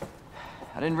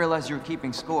 I didn't realize you were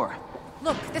keeping score.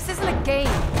 Look, this isn't a game.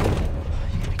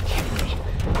 You gotta be kidding me.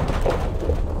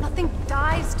 Nothing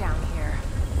dies down here.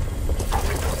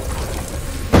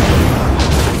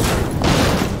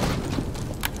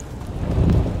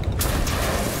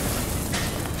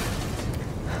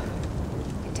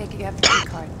 I take it you have the key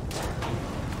card.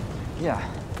 Yeah.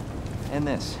 And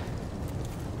this.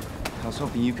 I was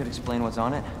hoping you could explain what's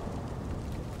on it.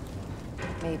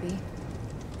 Maybe.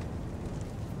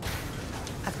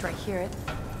 After I hear it.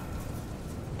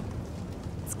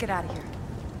 Let's get out of here.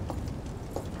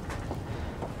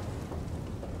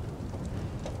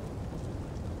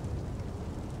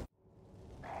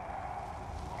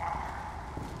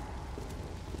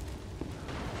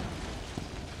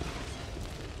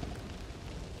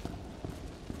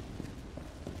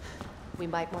 We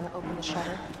might want to open the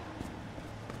shutter.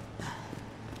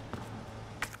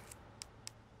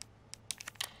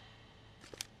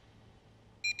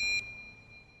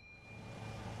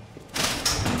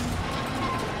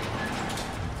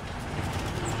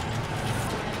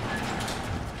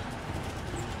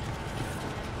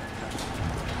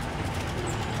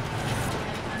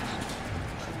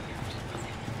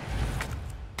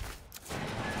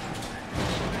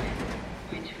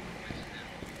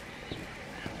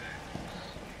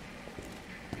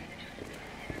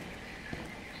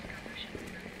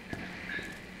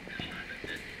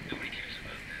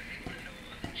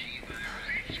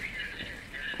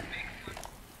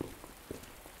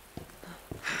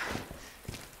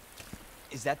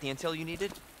 Is that the intel you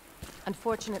needed?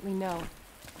 Unfortunately, no.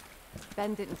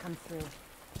 Ben didn't come through.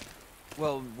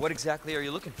 Well, what exactly are you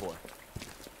looking for?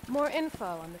 More info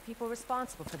on the people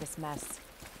responsible for this mess.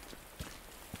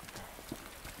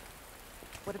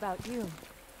 What about you?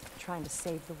 Trying to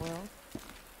save the world?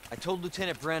 I told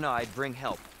Lieutenant Brenna I'd bring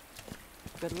help.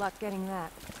 Good luck getting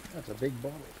that. That's a big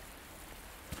bottle.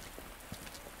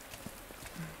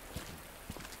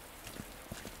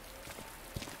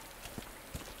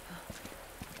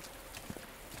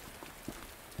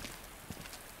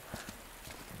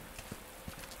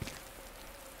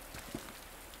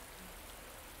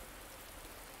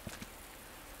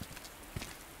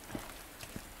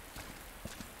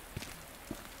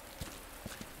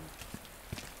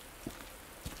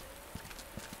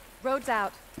 Road's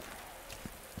out.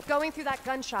 Going through that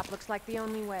gun shop looks like the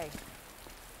only way.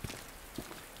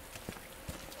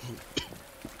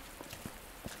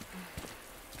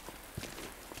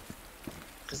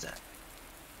 What is that?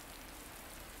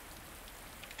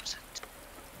 What's that?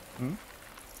 Hmm?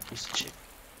 Who's the chick?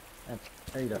 That's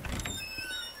Ada.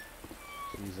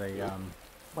 She's a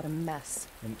What a mess.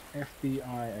 an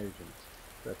FBI agent,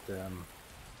 but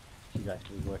she's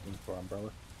actually working for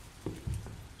Umbrella.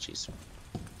 She's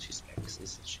X,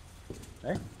 isn't she?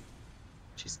 Eh?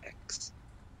 She's X.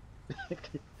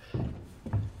 Take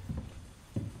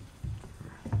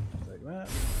that.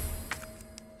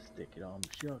 Stick it on the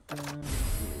shotgun.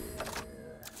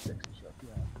 Yeah, sexy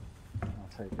shotgun. I'll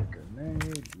take a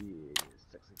grenade. Yeah,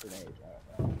 sexy grenade.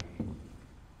 Alright.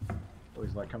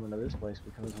 Always like coming to this place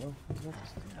because, well, there's lots of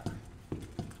stuff.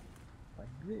 Like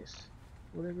this.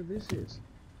 Whatever this is.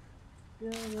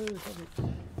 Yeah, there's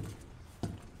something.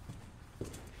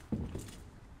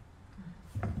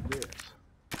 This.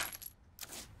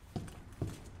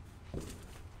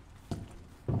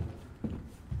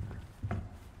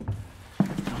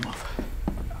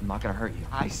 I'm not gonna hurt you.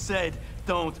 I said,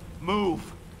 don't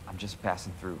move. I'm just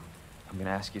passing through. I'm gonna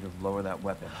ask you to lower that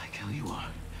weapon. I tell you what,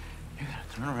 you're gonna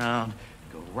turn around,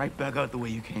 go right back out the way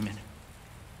you came in.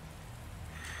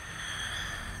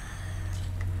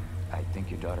 I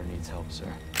think your daughter needs help,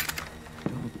 sir.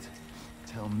 Don't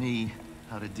tell me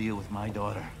how to deal with my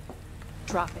daughter.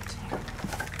 Drop it.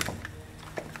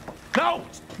 No!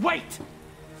 Wait!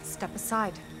 Step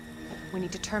aside. We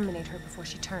need to terminate her before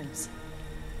she turns.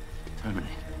 Terminate.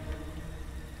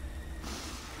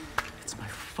 It's my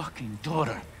fucking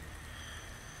daughter.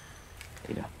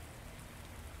 Ada.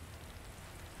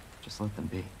 Just let them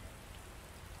be.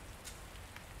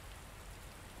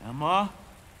 Emma?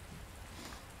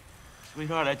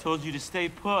 Sweetheart, I told you to stay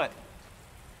put.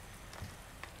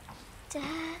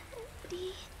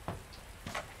 Daddy.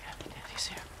 Daddy's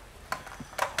here.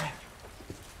 Hey.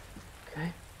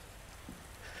 Okay?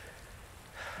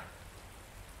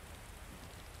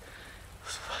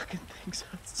 Those fucking things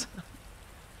outside.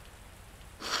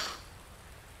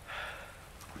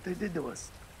 What they did to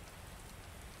us.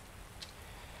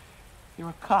 You're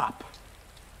a cop.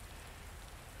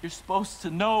 You're supposed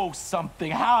to know something.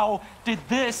 How did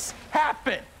this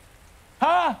happen?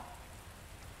 Huh?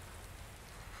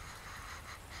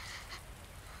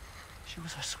 She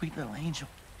was a sweet little angel.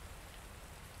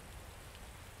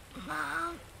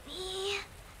 Mommy.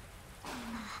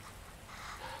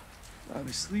 I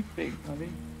was sleeping, honey.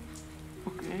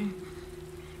 Okay?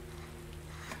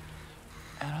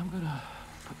 And I'm gonna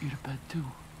put you to bed too,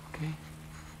 okay?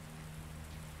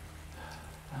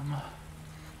 Emma.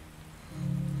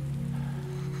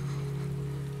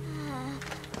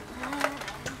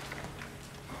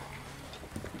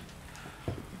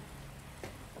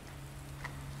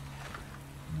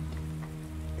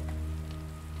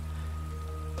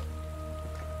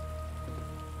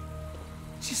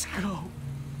 Just go.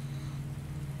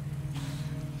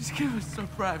 Just give us some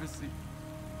privacy.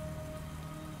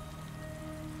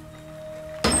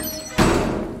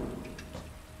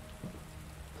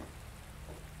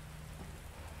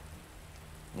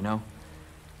 You know,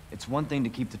 it's one thing to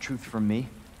keep the truth from me,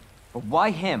 but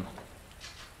why him?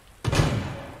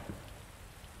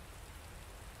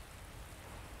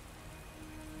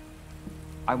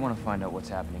 I want to find out what's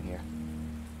happening here,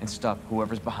 and stop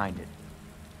whoever's behind it.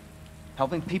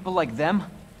 Helping people like them?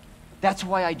 That's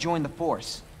why I joined the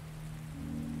Force.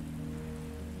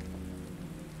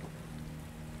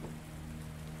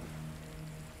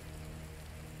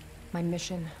 My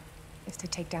mission is to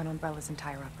take down Umbrella's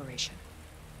entire operation.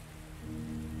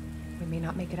 We may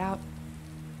not make it out.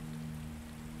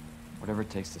 Whatever it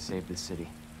takes to save this city.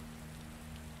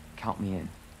 Count me in.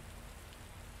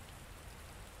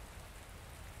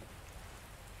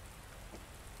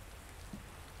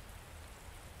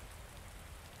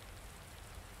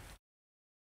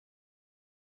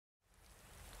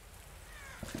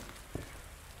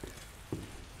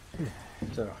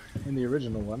 So, in the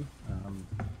original one,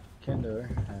 Kendo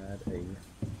had a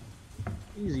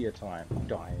easier time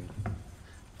dying.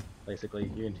 Basically,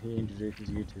 he introduces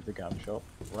you to the gun shop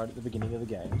right at the beginning of the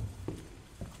game,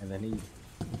 and then he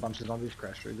punches on his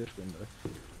crash through this window,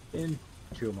 and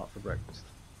chew him up for breakfast.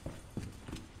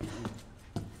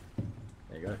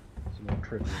 There you go, some more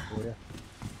trivia for you.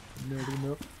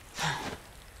 Nerdy up.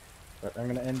 But I'm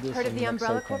gonna end this. Heard of the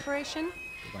Umbrella second. Corporation?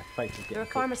 My face is They're a getting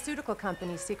cooked. pharmaceutical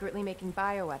company secretly making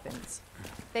bioweapons.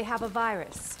 They have a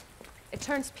virus. It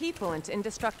turns people into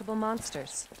indestructible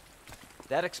monsters.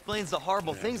 That explains the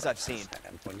horrible things I've seen.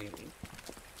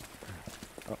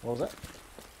 What was that?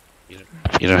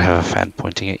 You don't have a fan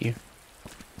pointing at you?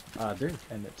 I do,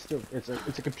 and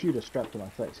it's a computer strapped to my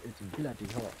face. It's bloody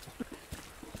hot.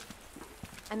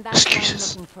 And that's why I'm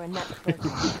Excuses. looking for Annette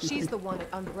Bergman. She's the one at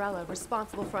Umbrella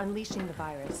responsible for unleashing the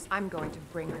virus. I'm going to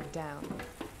bring her down.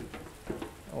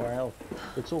 Well,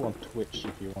 it's all on Twitch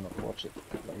if you want to watch it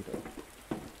later.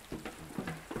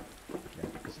 Yeah,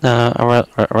 'cause- No, I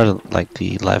rather like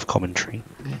the live commentary.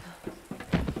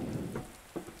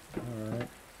 Alright,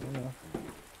 yeah.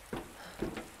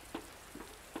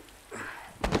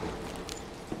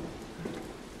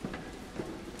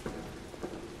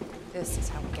 This is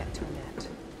how we get to Annette.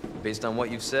 Based on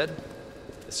what you've said,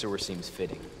 the sewer seems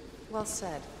fitting. Well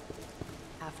said.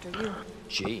 After you.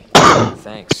 Gee,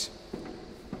 thanks.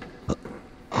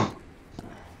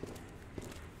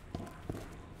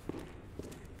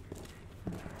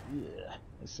 Yeah,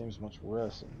 it seems much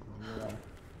worse. And,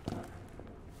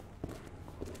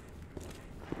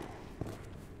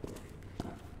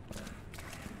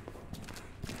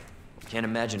 Can't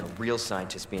imagine a real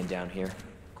scientist being down here.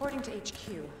 According to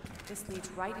HQ, this leads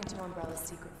right into Umbrella's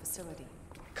secret facility.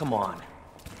 Come on.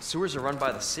 Sewers are run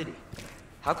by the city.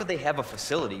 How could they have a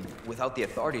facility without the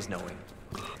authorities knowing?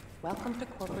 Welcome to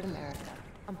corporate America.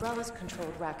 Umbrella's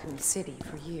controlled Raccoon City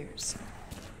for years.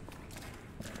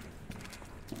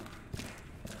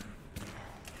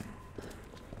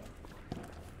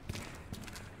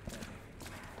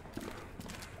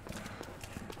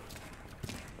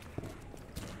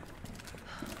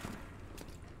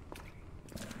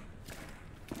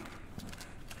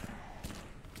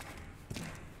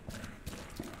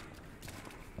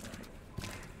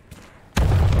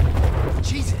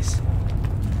 Jesus!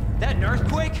 That an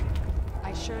earthquake?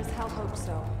 I sure as hell hope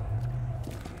so.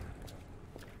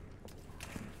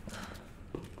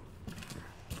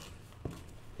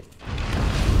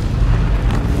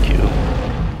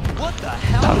 What the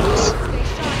hell? Tunnels. Stay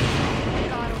sharp.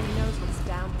 God only knows what's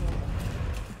down here.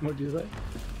 what do you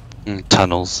say?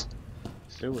 Tunnels.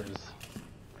 Sewers.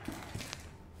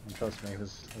 And trust me, it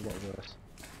was a lot worse.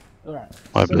 Alright.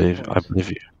 I believe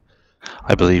you.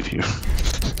 I believe you.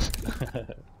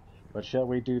 But shall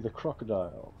we do the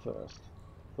crocodile first?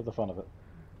 For the fun of it.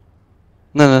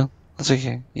 No, that's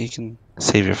okay. You can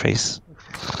save your face.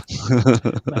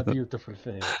 My beautiful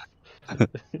face.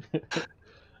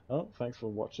 Oh, thanks for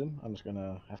watching. I'm just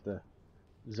gonna have to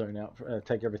zone out,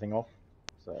 take everything off,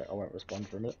 so I won't respond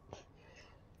for a minute.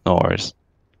 No worries.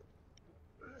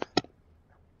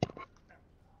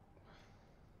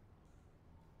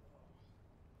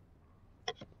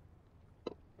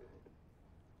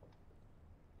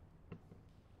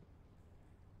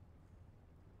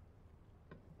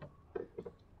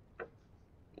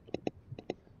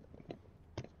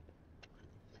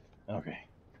 Okay.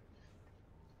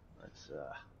 Let's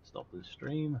stop the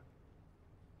stream.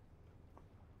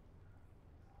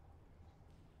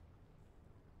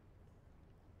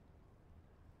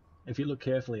 If you look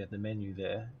carefully at the menu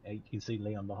there, you can see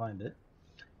Leon behind it.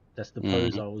 That's the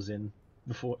pose I was in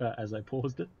before, as I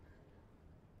paused it.